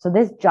 So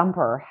this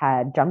jumper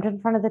had jumped in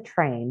front of the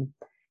train,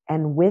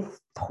 and with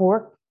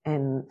torque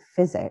and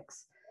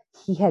physics,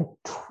 he had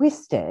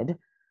twisted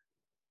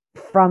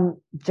from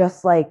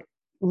just like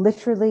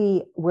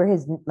literally where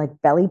his like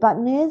belly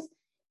button is,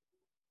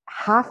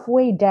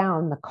 halfway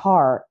down the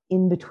car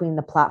in between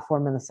the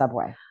platform and the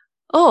subway.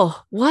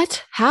 Oh,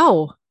 what?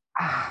 How?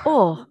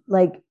 Oh,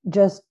 Like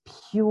just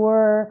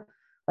pure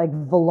like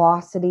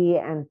velocity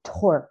and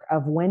torque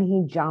of when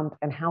he jumped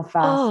and how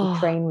fast the oh.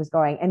 train was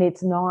going. And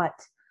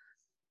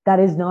that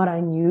is not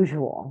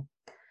unusual.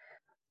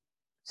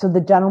 So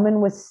the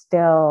gentleman was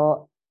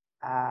still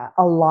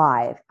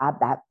alive at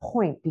that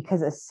point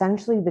because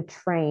essentially the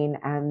train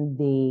and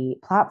the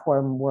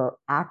platform were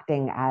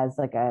acting as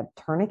like a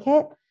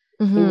tourniquet.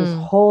 It was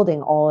Mm-hmm.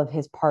 holding all of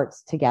his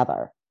parts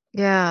together.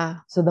 Yeah.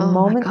 So the Oh my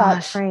moment that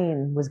gosh.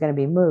 train was going to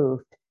be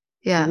moved,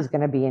 he Yeah. was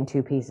going to be in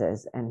two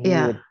pieces and he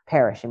Yeah. would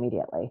perish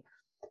immediately.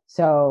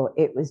 So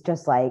it was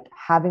just like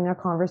having a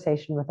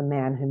conversation with a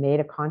man who made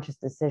a conscious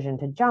decision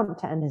to jump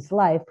to end his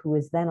life, who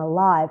was then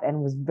alive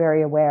and was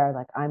very aware,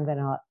 like,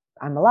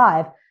 I'm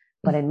alive,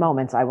 but in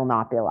moments I will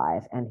not be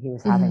alive. And he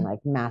was having Mm-hmm. like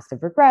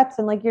massive regrets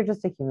and like, you're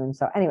just a human.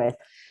 So, anyways,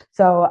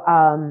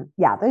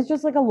 yeah, there's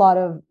just like a lot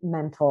of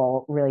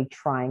mental, really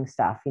trying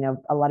stuff. You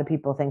know, a lot of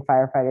people think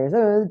firefighters,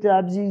 oh, the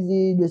job's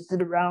easy, just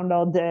sit around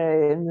all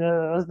day and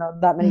there's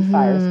not that many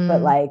fires. But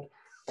Mm-hmm. like,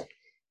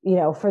 you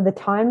know, for the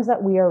times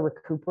that we are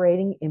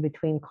recuperating in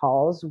between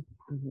calls,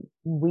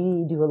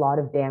 we do a lot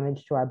of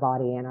damage to our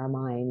body and our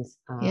minds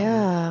when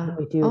Yeah.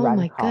 we do Oh run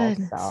my calls.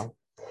 goodness. So,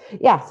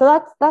 yeah,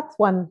 so that's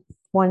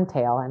one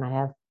tale, and I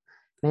have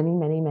many,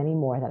 many, many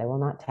more that I will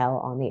not tell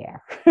on the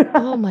air.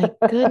 Oh my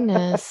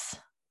goodness.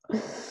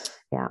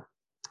 Yeah, are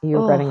you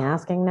regretting Oh,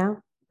 asking now?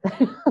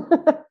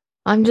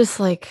 I'm just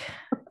like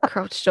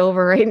crouched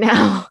over right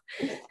now,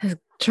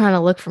 trying to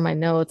look for my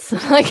notes.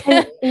 Like,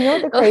 And you know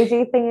what the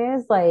crazy thing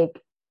is?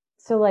 Like,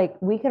 so like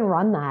we can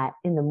run that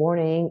in the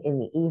morning, in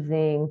the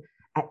evening,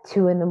 at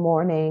 2 in the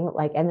morning,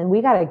 like, and then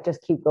we gotta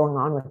just keep going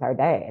on with our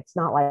day. It's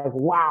not like,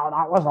 wow,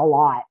 that was a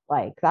lot.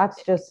 Like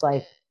that's just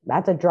like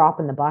that's a drop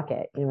in the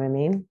bucket. You know what I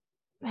mean?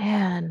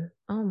 man,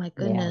 oh my Yeah.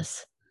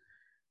 goodness.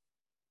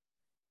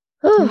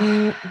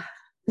 Whew.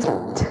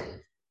 Mm.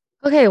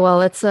 Okay,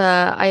 well, it's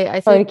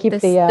I Sorry think to keep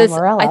this the this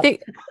morale I up.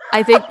 think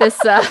I think this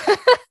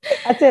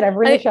That's it. I've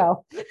ruined the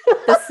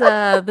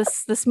I show.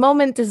 this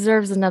moment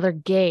deserves another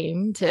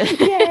game to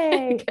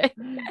Yay.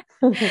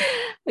 Okay.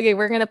 Okay,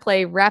 we're gonna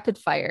play rapid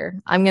fire.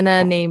 I'm gonna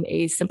Okay. name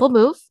a simple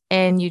move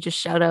and you just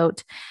shout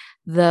out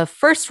the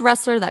first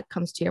wrestler that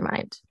comes to your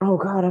mind. Oh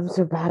God, I'm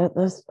so bad at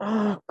this.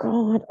 Oh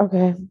God.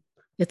 Okay.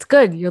 It's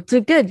good. You'll do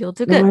good. You'll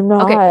do No, good. I'm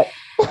Okay. not.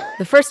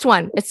 The first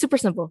one, it's super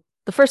simple.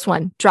 The first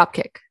one, drop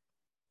kick,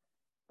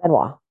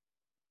 Benoit.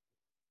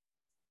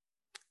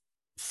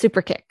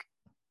 super kick,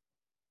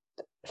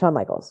 Shawn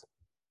Michaels.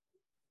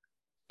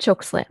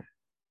 choke slam,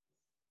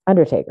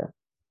 Undertaker.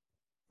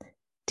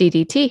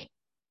 DDT.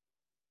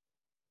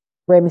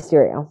 Rey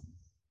Mysterio.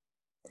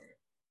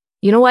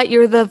 You know what?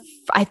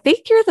 I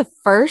think you're the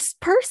first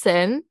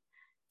person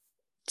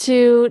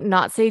to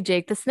not say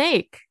Jake the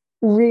Snake.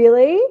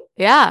 Really?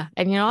 Yeah.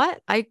 And you know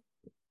what?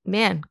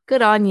 Man,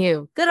 good on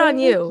you. Good on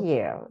Thank you.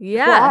 you. So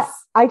Yes.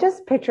 I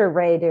just picture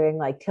Ray doing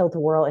like tilt a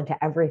whirl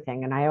into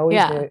everything. And I always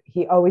Yeah. knew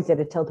he always did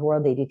a tilt a whirl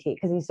DDT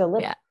because he's so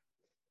little. Yeah.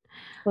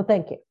 Well,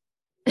 thank you.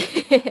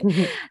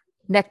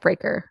 Neck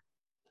breaker.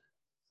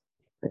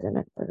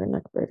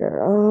 Neck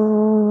breaker.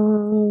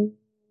 Oh,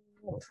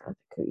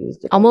 who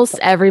used it all the Almost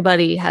time.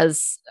 everybody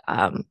has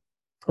A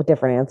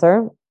different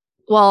answer.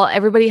 well,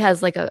 everybody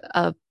has like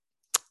a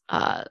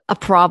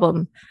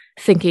problem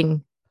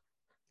thinking.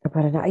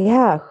 But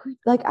yeah,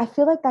 like I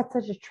feel like that's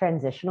such a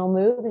transitional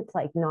move. It's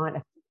like not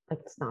a, like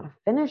it's not a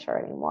finisher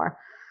anymore.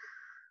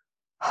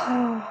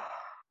 Oh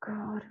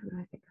God, who do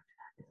I think of?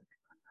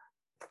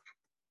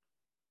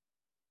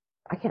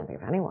 I can't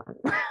think of anyone.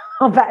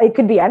 It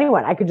could be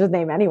anyone. I could just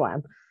name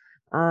anyone.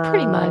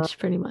 Pretty Uh, much,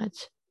 pretty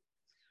much.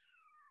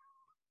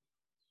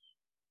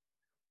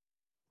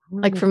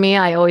 Like for me,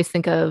 I always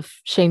think of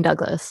Shane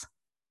Douglas.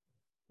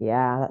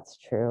 yeah, that's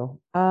true.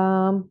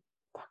 I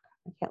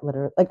can't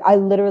literally like I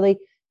literally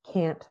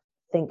can't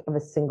think of a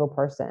single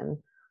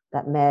person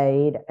that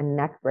made a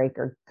neck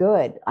breaker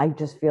good. I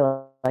just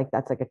feel like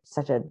that's like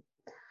such a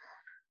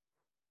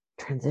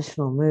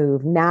transitional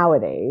move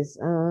nowadays.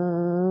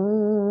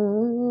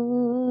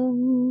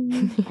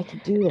 I can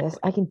do this.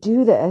 I can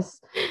do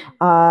this.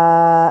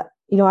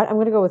 You know what? I'm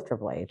gonna go with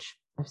Triple H.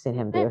 I've seen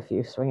him do There a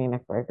few swinging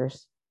neck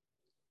breakers.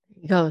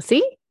 you go.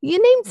 See,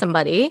 you named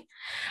somebody.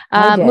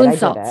 I did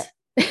Moonsault.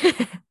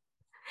 it.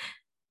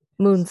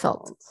 Moonsault.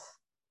 Salt.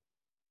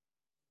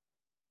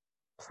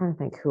 I'm trying to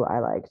think who I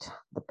liked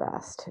the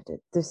best.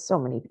 There's so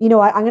many. You know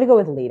what? I'm gonna go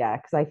with Lita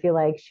because I feel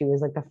like she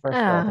was like the first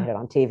girl to Yeah. hit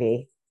on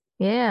TV.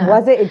 Yeah.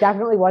 Was it? It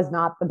definitely was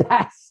not the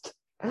best,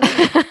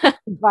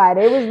 but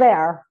it was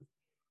there.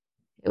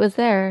 It was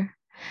there.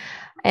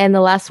 And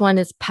the last one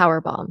is power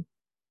bomb.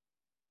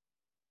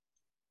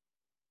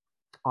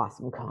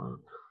 Awesome Kong.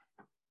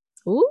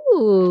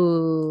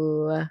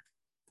 Ooh,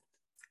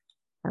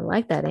 I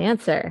like that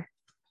answer.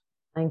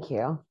 Thank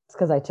you. It's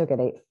because I took it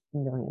 8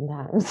 million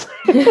times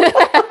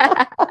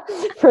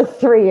for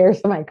 3 years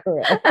of my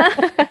career.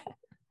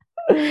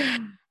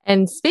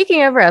 And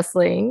speaking of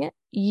wrestling,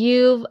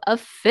 you've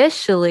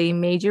officially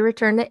made your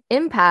return to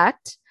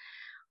Impact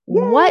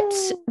What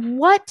Yay!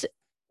 what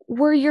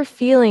were your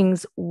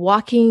feelings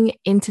walking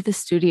into the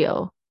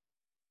studio?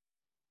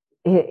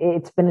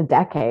 It's been a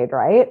decade,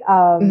 right?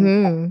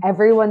 Hmm.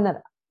 Everyone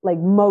that, like,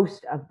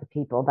 most of the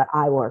people that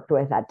I worked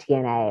with at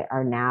TNA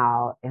are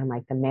now in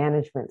like the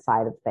management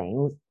side of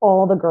things.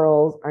 All the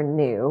girls are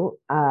new,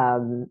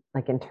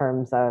 like in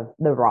terms of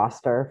the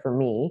roster for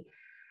me.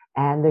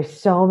 And there's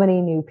so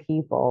many new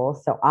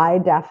people. So I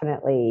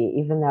definitely,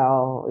 even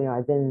though,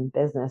 I've been in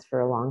business for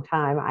a long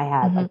time, I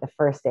had Hmm. like the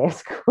first day of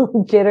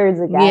school jitters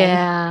again.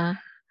 Yeah.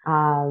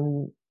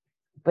 Um,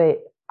 but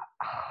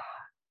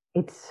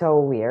it's so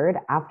weird.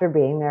 After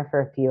being there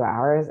for a few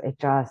hours,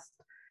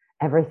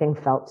 everything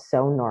felt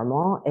so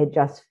normal. It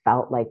just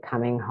felt like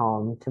coming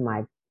home to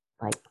my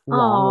like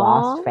long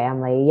lost Aw.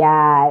 family.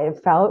 Yeah,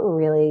 it felt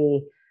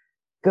really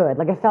good.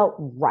 Like it felt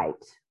right.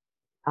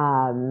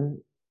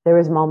 Um, there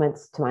was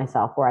moments to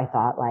myself where I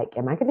thought, like,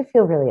 am I going to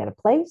feel really out of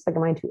place? Like,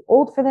 am I too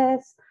old for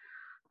this?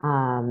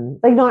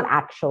 Like not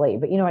actually,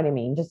 but you know what I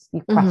mean? Just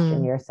you question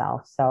Hmm.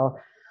 yourself. So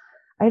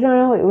I don't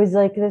know. It was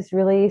like this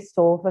really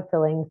soul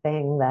fulfilling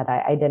thing that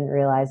I didn't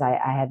realize I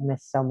had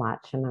missed so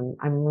much. And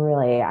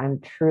I'm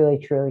truly,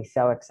 truly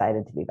so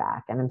excited to be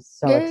back. And I'm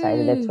so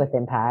excited it's Yay. with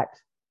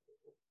Impact.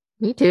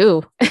 Me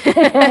too.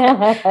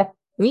 Yay.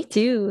 Me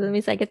too. That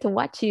means I get to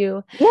watch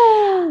you.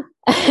 Mm.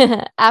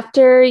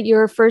 After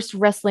your first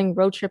wrestling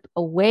road trip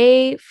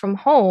away from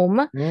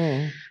home,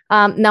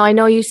 now I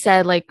know you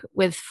said like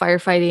with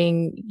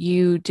firefighting,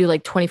 you do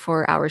like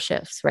 24-hour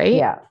shifts, right?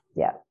 Yeah.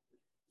 Yeah.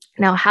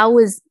 Now, how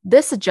was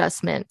this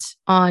adjustment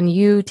on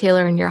you,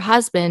 Taylor, and your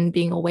husband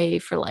being away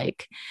for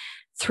like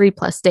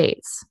 3+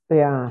 days?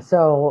 Yeah.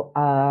 So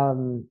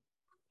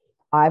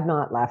I've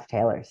not left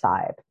Taylor's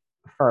side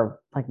for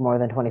like more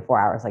than 24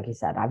 hours, like you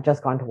said. I've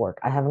just gone to work.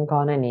 I haven't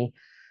gone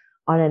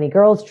on any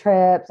girls'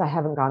 trips. I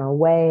haven't gone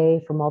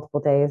away for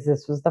multiple days.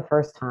 This was the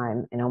first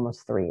time in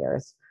almost 3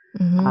 years.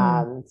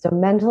 Hmm. So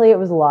mentally, it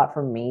was a lot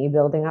for me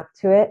building up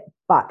to it.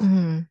 But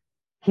Hmm.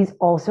 he's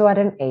also at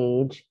an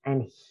age,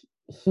 and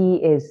he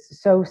is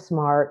so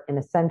smart and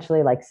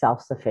essentially like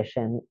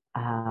self-sufficient.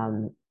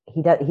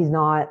 He's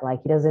not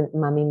like, he doesn't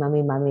mummy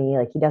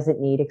like, he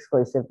doesn't need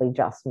exclusively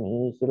just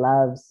me. He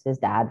loves his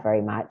dad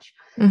very much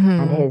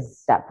and Hmm. his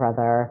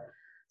stepbrother.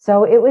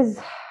 So it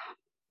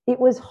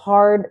was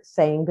hard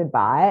saying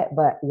goodbye,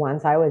 but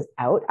once I was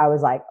out, I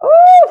was like,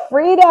 oh,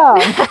 freedom.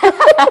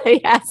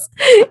 Yes.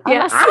 I'm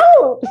Yes.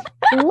 out.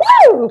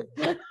 Woo.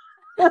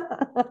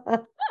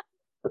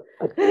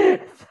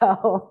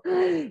 So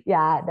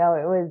yeah, no,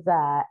 it was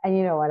and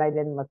you know what, I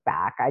didn't look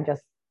back. I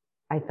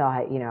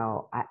thought,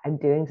 I'm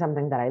doing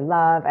something that I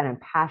love and I'm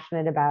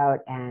passionate about,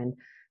 and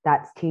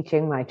that's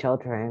teaching my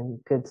children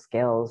good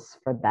skills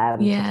for them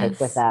to take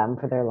with Yes. them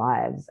for their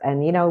lives.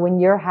 And when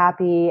you're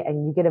happy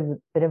and you get a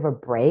bit of a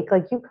break,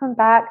 like, you come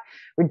back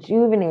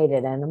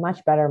rejuvenated and a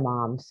much better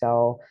mom.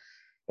 So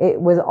it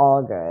was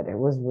all good. It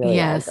was really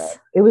all good. Yes.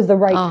 It was the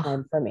right Oh,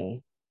 time for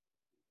me.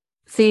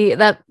 see,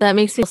 that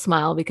makes me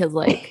smile because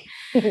like,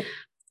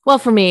 well,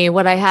 for me,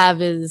 what I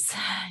have is,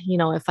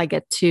 if I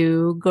get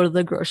to go to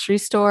the grocery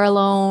store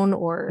alone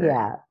or,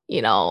 Yeah.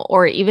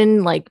 or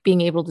even like being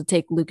able to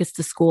take Lucas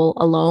to school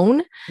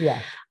alone,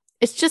 Yes.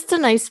 it's just a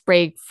nice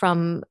break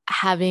from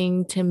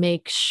having to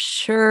make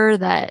sure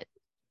that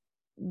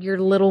your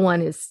little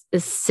one is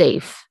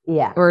safe,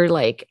 Yeah. or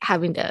like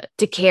having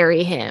to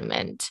carry him,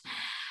 and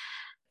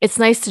it's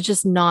nice to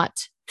just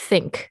not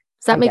think.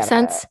 Does I that make get it.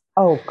 sense?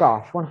 Oh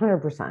gosh,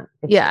 100%.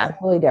 It's Yeah.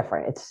 totally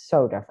different. It's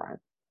so different.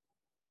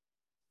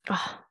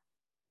 Oh,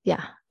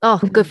 yeah. Oh,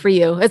 good for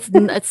you. It's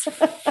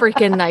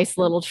freaking nice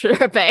little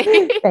trip,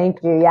 eh?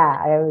 Thank you.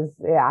 I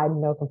had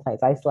no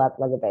complaints. I slept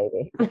like a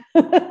baby.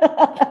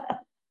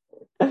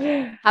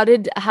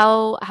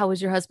 How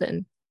was your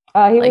husband? He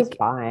was Like,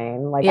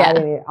 fine. Like, I yeah.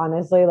 didn't,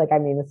 honestly, like, I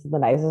mean, this is the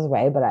nicest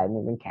way, but I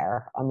didn't even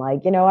care. I'm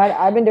like, you know what?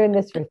 I've been doing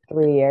this for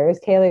 3 years.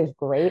 Taylor's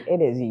great.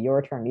 It is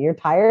your turn. You're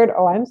tired.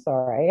 Oh, I'm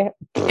sorry.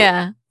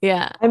 Yeah.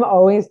 Yeah. I'm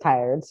always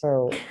tired.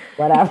 So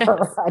whatever.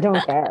 Yes. I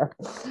don't care.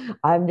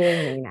 I'm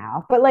doing me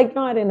now, but like,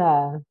 not in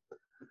a,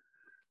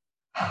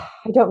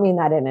 I don't mean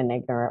that in an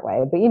ignorant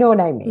way, but you know what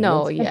I mean.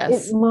 No, It's just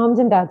yes. moms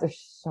and dads are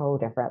so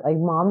different. Like,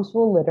 moms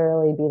will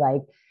literally be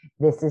like,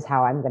 this is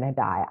how I'm going to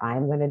die.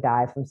 I'm going to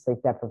die from sleep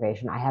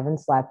deprivation. I haven't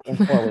slept in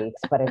 4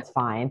 weeks, but it's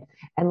fine.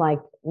 And like,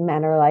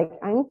 men are like,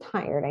 I'm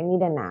tired. I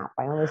need a nap.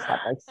 I only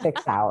slept like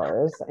 6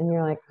 hours. And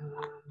you're like,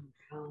 oh,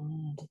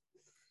 God.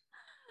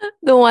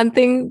 The one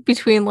thing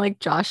between like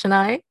Josh and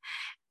I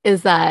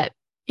is that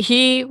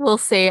he will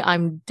say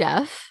I'm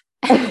deaf.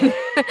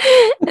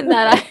 And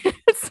that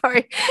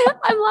sorry,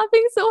 I'm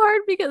laughing so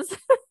hard because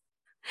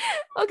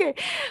okay,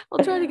 I'll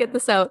try to get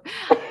this out.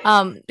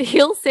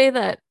 He'll say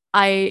that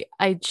I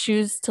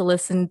choose to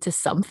listen to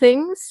some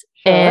things,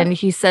 and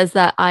Sure. he says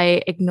that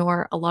I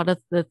ignore a lot of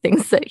the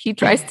things that he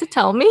tries to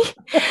tell me.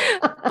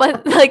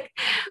 But like,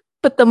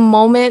 but the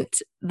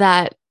moment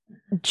that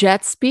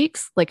Jet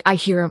speaks, like I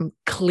hear him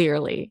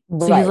clearly.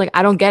 So he's Right. like,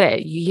 I don't get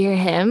it. You hear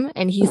him,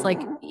 and he's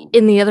like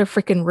in the other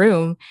freaking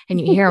room, and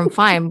you hear him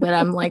fine, but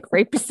I'm like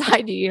right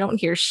beside you. You don't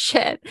hear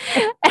shit.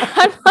 And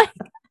I'm like,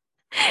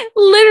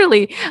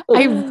 Literally,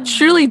 I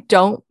truly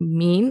don't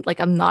mean like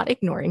I'm not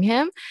ignoring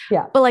him,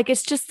 Yeah. but like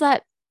it's just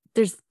that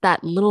there's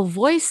that little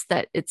voice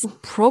that it's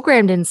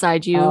programmed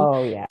inside you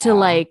Oh to yeah.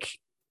 like,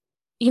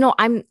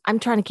 I'm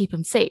trying to keep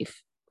him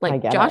safe. I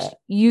Like get Josh, it.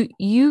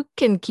 you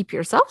can keep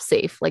yourself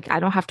safe. Like I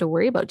don't have to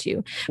worry about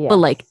you. But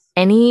like Yes.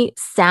 any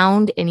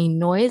sound, any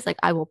noise, like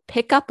I will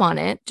pick up on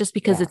it just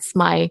because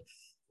Yeah.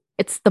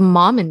 it's the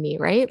mom in me,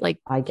 right? Like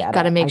I you get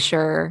got to it. make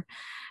sure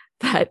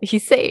that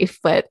he's safe.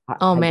 But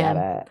oh I get man.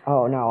 it.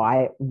 Oh no,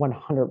 I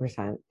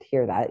 100%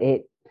 hear that.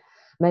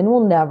 Men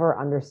will never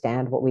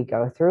understand what we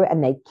go through,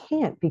 and they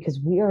can't because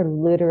we are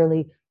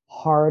literally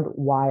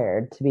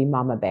hardwired to be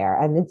mama bear.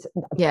 And it's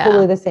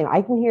totally Yeah. the same.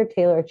 I can hear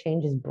Taylor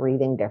change his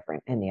breathing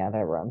different in the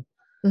other room.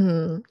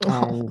 Mhm.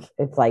 And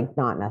it's like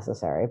not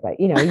necessary, but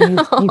you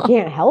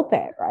can't help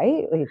it,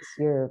 right? It's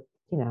you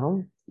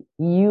know,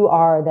 you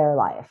are their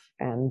life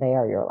and they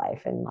are your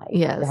life, and like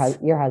Yes.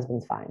 your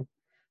husband's fine.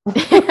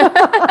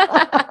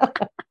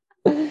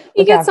 You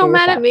Look get so after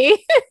mad at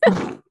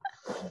yourself. me.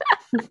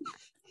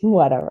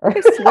 Whatever.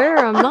 I swear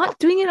I'm not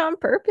doing it on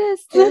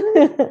purpose, dude.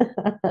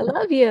 I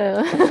love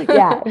Yeah, you.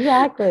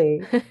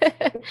 exactly.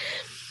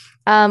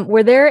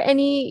 Were there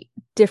any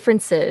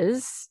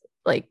differences,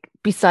 like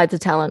besides the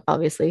talent,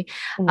 obviously,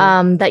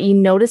 Mhm. that you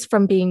noticed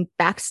from being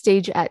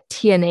backstage at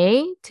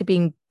TNA to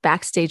being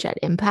backstage at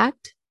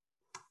Impact?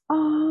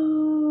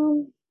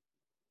 Um,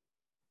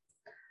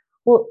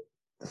 well,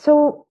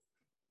 so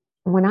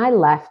when I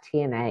left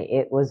TNA,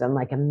 it was in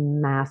like a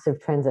massive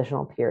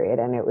transitional period,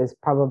 and it was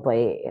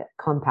probably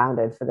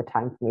compounded for the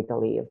time for me to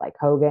leave. Like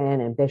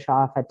Hogan and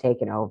Bischoff had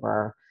taken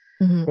over.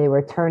 Hmm. They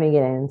were turning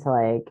it into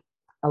like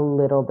a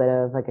little bit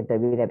of like a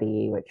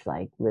WWE, which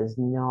like was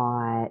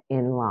not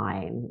in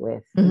line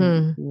with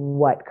Hmm.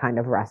 what kind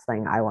of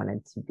wrestling I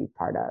wanted to be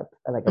part of,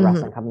 like a Hmm.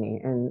 wrestling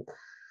company. And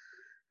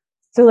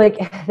so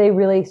like they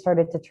really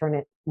started to turn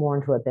it more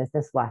into a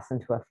business, less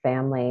into a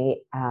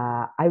family.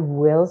 I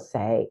will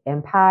say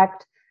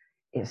Impact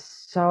is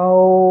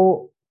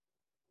so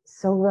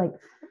like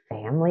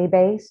family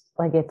based.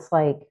 Like it's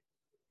like,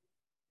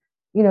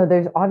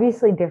 there's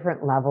obviously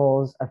different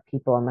levels of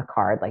people in the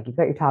card. Like you've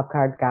got your top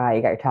card guy,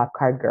 you got your top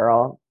card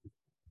girl,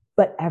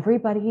 but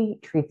everybody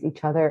treats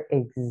each other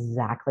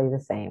exactly the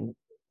same.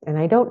 And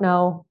I don't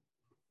know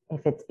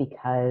if it's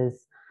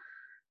because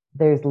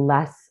there's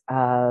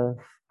um,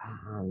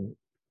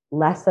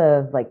 less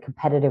of like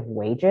competitive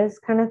wages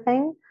kind of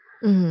thing.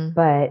 Hmm.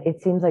 But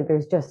it seems like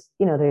there's just,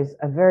 there's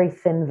a very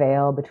thin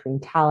veil between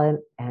talent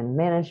and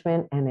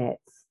management. And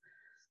it's,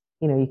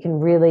 you can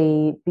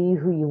really be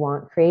who you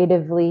want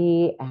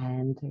creatively,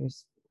 and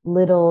there's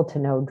little to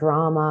no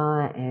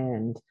drama.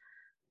 And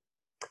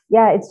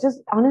yeah, it's just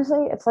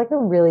honestly, it's like a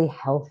really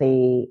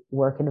healthy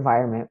work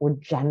environment where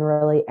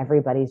generally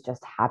everybody's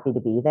just happy to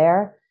be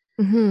there.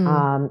 Hmm.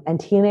 And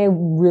TNA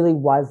really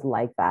was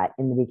like that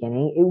in the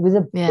beginning.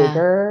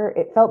 Yeah.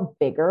 It felt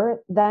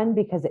bigger then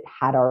because it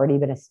had already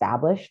been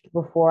established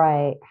before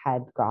I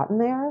had gotten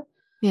there.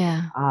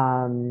 Yeah.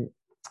 Um,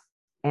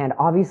 and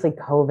obviously,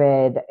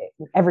 COVID,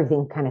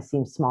 everything kind of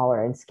seems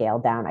smaller and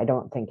scaled down. I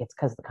don't think it's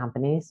because the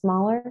company is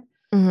smaller.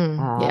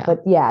 Yeah. But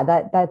yeah,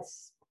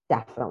 that's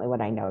definitely what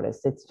I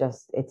noticed.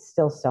 It's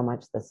still so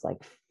much this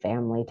like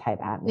family type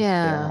Yeah.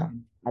 atmosphere.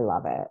 I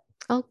love it.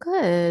 Oh,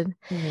 good.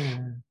 Yeah.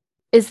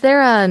 Is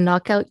there a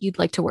knockout you'd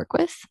like to work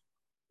with?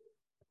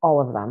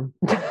 All of them.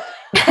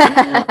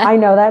 I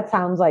know that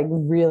sounds like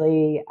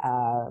really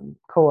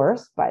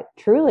coarse, but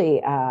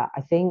truly,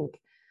 I think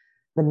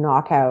the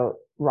knockout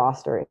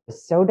roster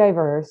is so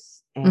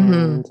diverse,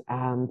 Hmm.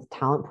 and the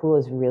talent pool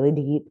is really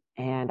deep.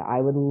 And I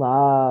would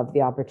love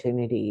the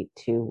opportunity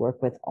to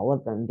work with all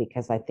of them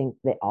because I think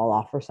they all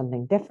offer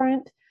something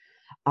different.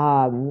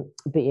 But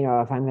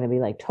if I'm going to be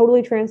like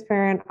totally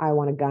transparent, I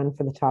want a gun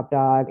for the top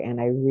dog,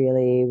 and I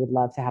really would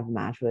love to have a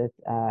match with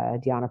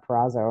Deanna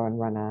Perrazzo and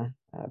run a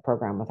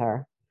program with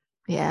her.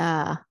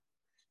 Yeah.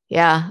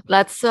 Yeah.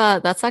 That's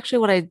actually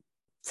what I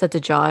said to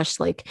Josh.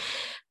 Like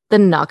the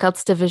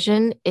knockouts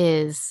division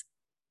is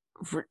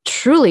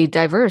truly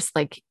diverse.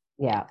 Like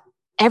Yeah.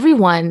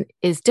 everyone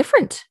is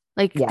different.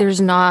 Like Yes. there's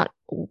not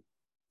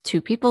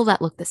two people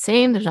that look the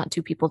same. There's not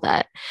two people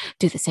that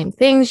do the same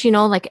things,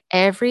 like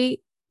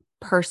every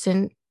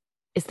person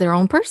is their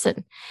own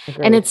person. And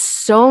Agreed. it's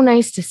so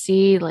nice to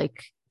see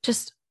like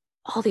just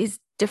all these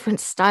different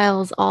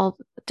styles, all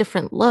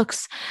different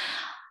looks,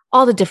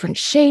 all the different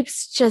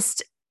shapes.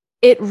 Just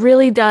it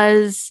really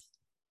does.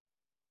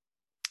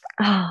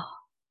 Oh,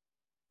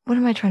 what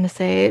am I trying to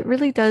say? It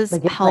really does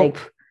Like it's help,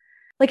 like,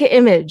 like an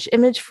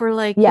image for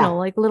like, yeah,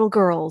 like little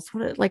girls.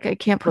 Like I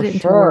can't for put it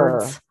into sure.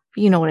 words.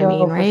 You know what I mean,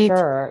 No, for right?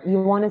 sure.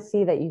 You want to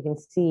see that you can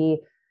see,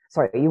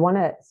 sorry, you want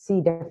to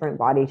see different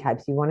body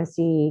types. You want to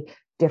see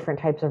different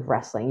types of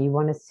wrestling. You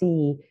want to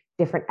see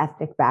different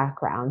ethnic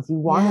backgrounds. You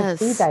want to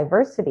see Yes.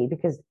 diversity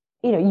because,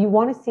 you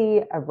want to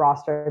see a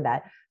roster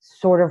that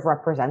sort of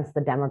represents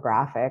the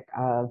demographic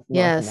of North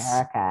Yes.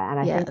 America. And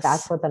I think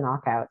that's Yes. what the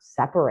knockouts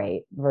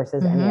separate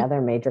versus any Hmm. other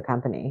major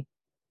company.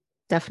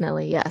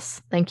 definitely.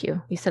 Yes. Thank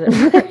you. You said it.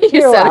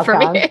 You You're said it for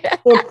me. welcome.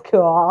 It's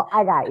cool.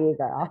 I got you,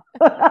 girl.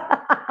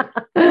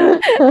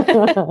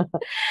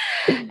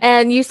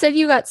 And you said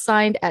you got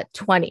signed at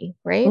 20,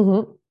 right?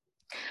 Mhm.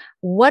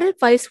 What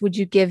advice would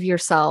you give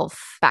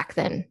yourself back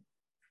then?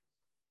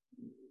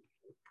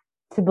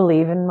 To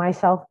believe in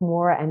myself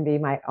more and be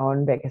my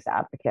own biggest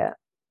advocate,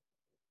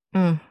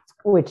 Mm,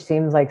 which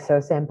seems like so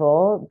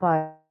simple,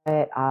 but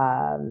the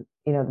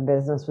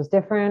business was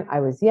different.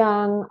 I was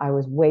young. I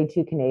was way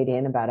too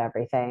Canadian about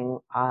everything.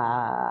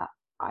 I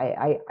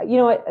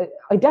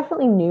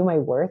definitely knew my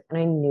worth, and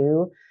I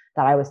knew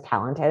that I was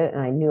talented,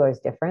 and I knew I was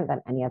different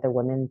than any other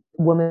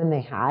woman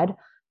they had.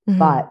 mhm.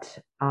 But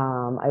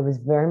I was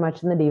very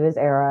much in the divas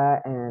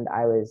era, and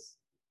I was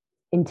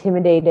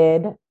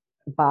intimidated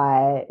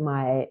by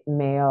my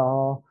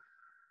male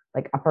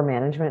like upper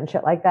management and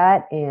shit like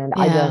that. And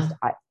Yeah.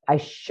 I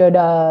should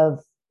have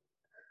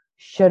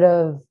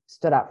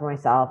stood up for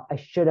myself. I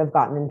should have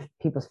gotten in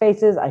people's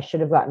faces. I should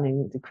have gotten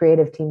in the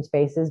creative team's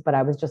faces. But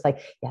I was just like,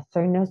 yes,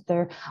 sir, no,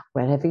 sir.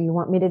 Whatever you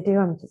want me to do,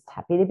 I'm just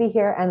happy to be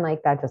here. And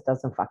like that just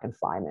doesn't fucking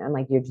fly, man.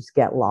 Like you just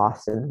get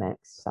lost in the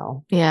mix.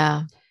 So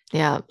Yeah.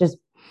 Yeah. just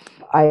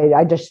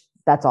I just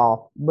that's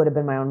all. Would have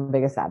been my own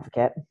biggest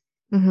advocate.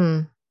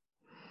 Hmm.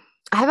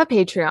 I have a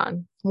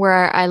Patreon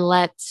where I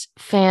let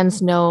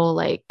fans know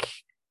like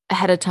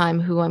ahead of time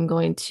who I'm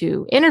going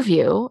to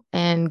interview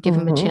and give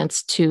them a Mm-hmm.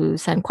 chance to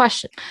send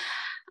questions.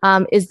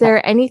 Is Okay.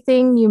 there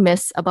anything you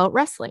miss about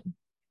wrestling?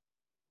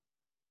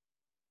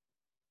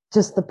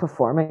 Just the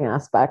performing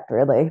aspect,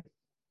 really.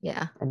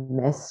 Yeah. I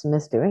miss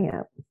doing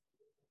it.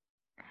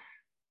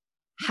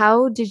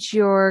 How did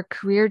your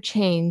career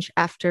change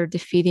after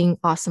defeating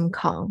Awesome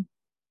Kong?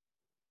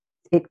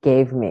 It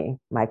gave me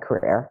my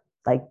career.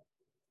 Like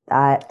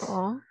that,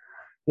 Oh,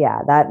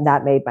 yeah,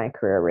 that made my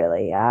career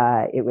really.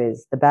 It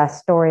was the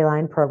best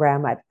storyline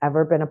program I've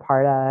ever been a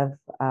part of.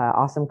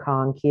 Awesome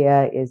Kong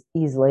Kia is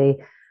easily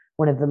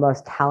one of the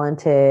most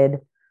talented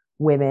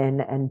women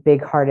and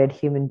big-hearted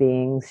human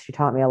beings. She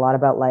taught me a lot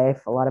about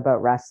life, a lot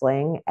about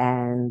wrestling,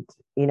 and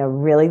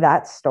really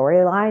that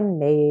storyline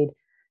made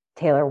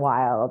Taylor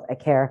Wilde a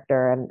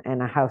character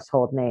and a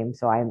household name.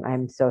 So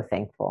I'm so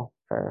thankful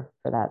for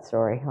that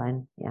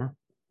storyline. Yeah.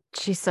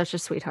 she's such a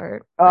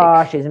sweetheart. Oh,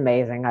 Like, she's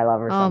amazing. I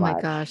love her so oh my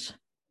much. gosh.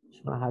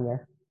 Just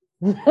want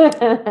to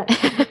hug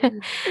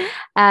her.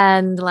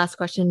 And last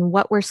question,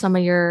 what were some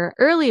of your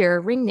earlier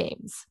ring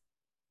names?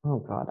 Oh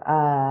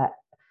God.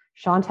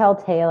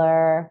 Chantel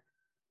Taylor,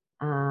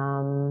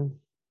 um,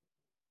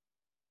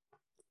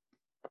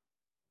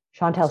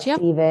 Chantel Did you have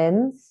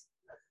Stevens.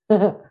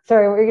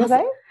 Sorry, what were you was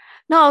gonna say?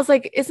 no, I was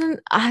like, isn't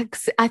I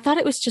thought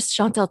it was just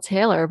Chantel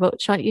Taylor, but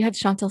you had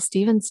Chantel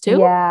Stevens too?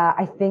 Yeah,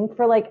 I think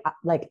for like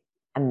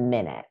a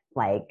minute.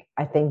 Like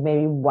I think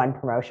maybe one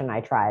promotion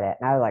I tried it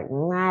and I was like,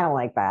 I don't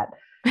like that.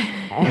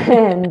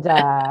 And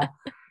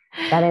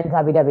then in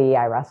WWE,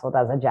 I wrestled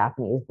as a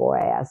Japanese boy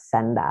as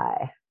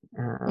Sendai.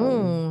 But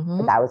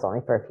Hmm. that was only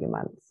for a few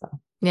months. So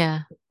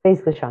Yeah.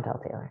 basically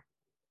Chantel Taylor.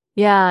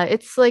 Yeah.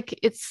 It's like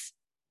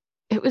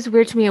it was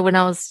weird to me when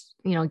I was,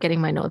 getting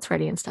my notes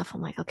ready and stuff.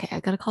 I'm like, okay, I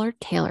gotta call her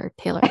Taylor,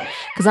 Taylor.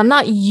 Because I'm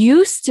not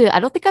used to, I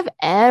don't think I've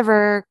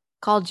ever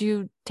called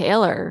you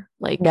Taylor,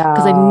 like,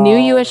 because I knew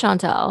you as No.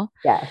 Chantel.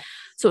 Yes.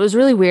 So it was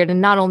really weird.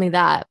 And not only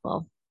that,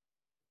 well,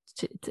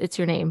 it's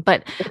your name,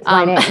 but It's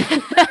my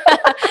name.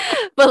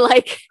 but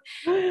like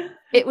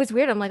it was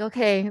weird. I'm like,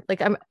 okay,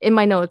 like I'm in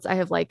my notes, I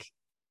have like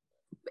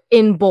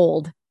in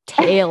bold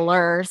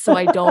Taylor, so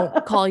I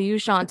don't call you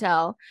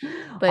Chantel.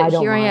 But I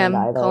don't here I mind am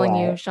either calling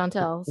you way.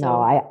 Chantel. No,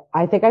 So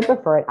I think I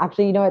prefer it.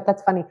 Actually, you know what?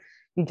 That's funny.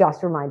 You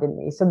just reminded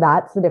me. So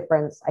that's the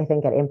difference, I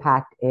think, at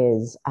Impact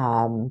is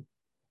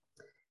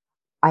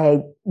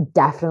I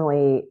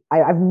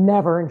I've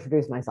never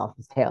introduced myself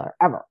as Taylor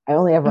ever. I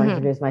only ever mhm.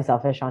 introduced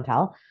myself as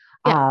Chantel.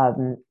 Yeah.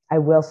 I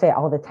will say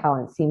all the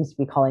talent seems to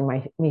be calling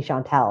me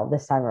Chantel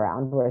this time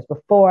around, whereas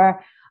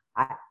before,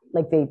 I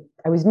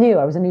I was new.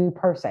 I was a new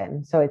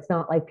person, so it's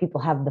not like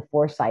people have the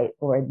foresight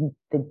or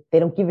they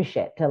don't give a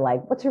shit to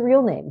like what's her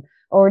real name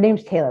or her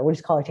name's Taylor. We'll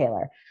just call her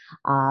Taylor.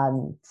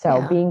 So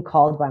Yeah. being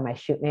called by my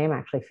shoot name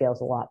actually feels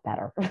a lot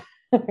better.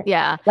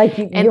 Yeah. Like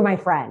And you're my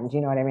friend.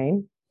 You know what I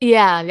mean?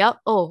 yeah, yep.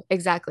 Oh,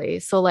 exactly.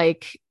 So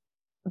like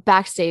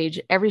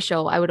backstage, every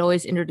show, I would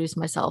always introduce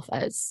myself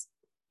as,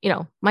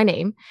 my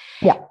name.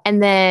 Yeah.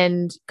 And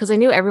then because I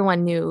knew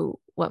everyone knew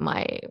what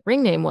my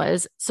ring name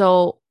was.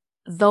 So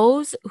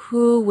those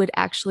who would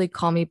actually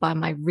call me by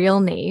my real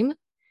name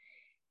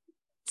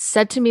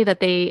said to me that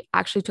they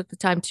actually took the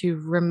time to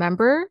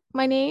remember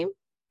my name.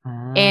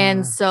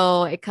 And Ah,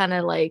 so it kind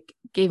of like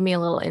gave me a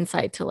little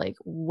insight to like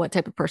what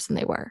type of person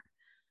they were.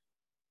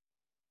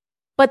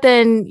 But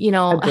then,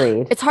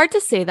 agreed. it's hard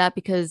to say that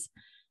because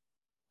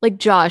like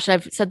Josh,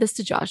 I've said this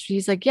to Josh.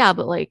 He's like, yeah,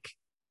 but like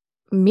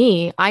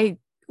me, I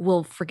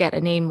will forget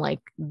a name like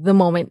the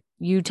moment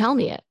you tell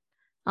me it.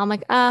 I'm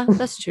like,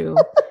 that's true.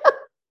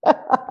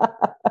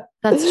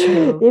 That's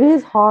true. It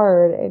is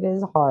hard. It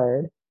is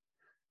hard.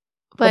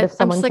 But if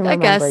But I'm just someone like, can I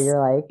remember, guess, you're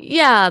like,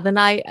 yeah, then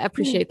I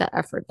appreciate that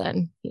effort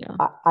then.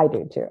 I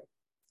do too.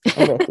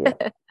 I'm with you.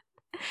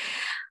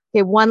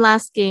 Okay, one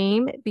last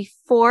game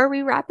before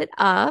we wrap it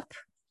up.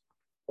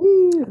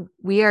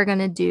 We are going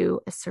to do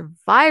a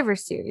Survivor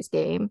Series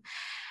game.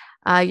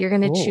 You're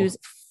going to choose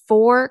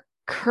 4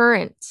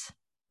 current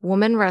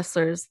woman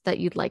wrestlers that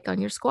you'd like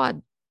on your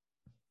squad.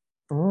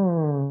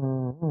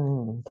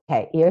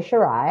 Okay, Io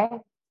Shirai.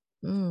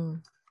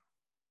 Mm.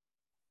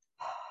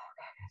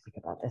 Think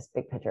about this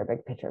big picture.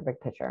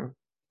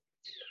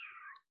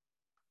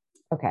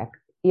 Okay,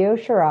 Io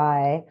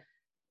Shirai,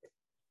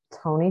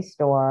 Toni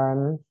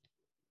Storm,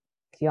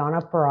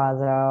 Deonna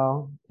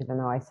Purrazzo. Even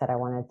though I said I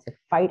wanted to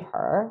fight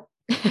her,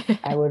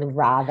 I would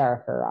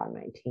rather her on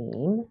my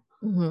team.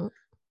 Mm-hmm.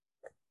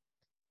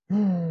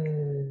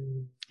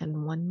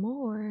 And one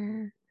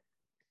more.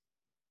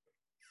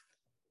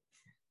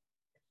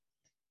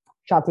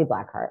 Shotzi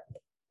Blackheart.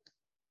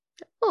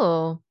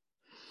 Oh,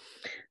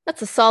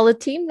 that's a solid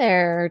team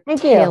there,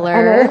 Thank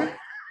Taylor. You.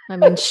 I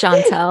mean,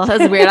 Chantel.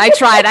 That's weird. I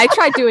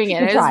tried doing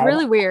it. It was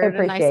really weird.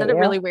 And I said it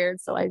really weird.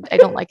 So I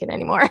don't like it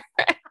anymore.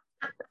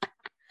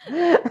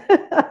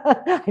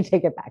 I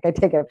take it back.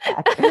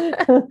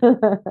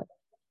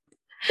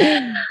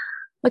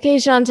 Okay,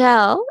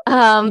 Chantel.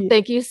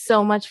 Thank you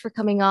so much for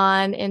coming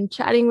on and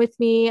chatting with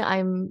me.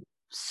 I'm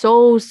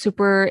so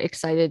super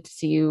excited to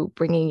see you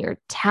bringing your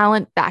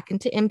talent back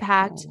into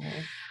Impact.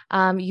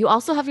 You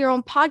also have your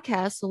own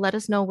podcast, so let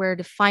us know where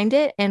to find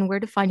it and where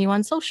to find you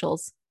on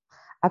socials.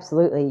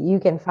 Absolutely. You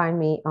can find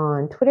me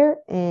on Twitter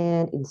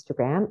and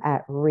Instagram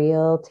at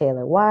Real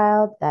Taylor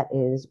Wilde. That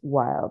is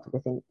Wild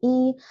with an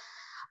E.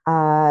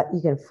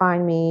 You can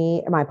find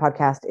me. My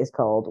podcast is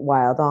called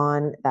Wild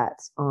On.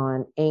 That's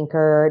on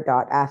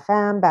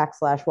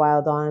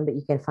anchor.fm/Wild On. But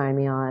you can find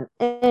me on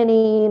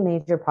any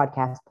major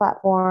podcast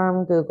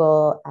platform,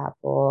 Google,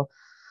 Apple,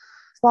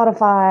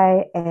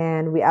 Spotify,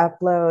 and we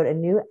upload a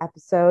new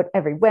episode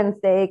every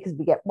Wednesday because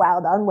we get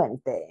wild on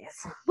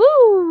Wednesdays.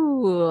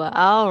 Woo!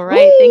 All right.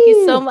 Woo! Thank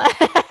you so much.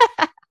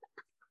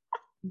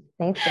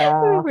 Thanks,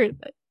 girl.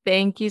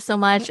 Thank you so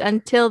much.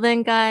 Until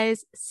then,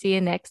 guys, see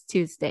you next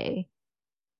Tuesday.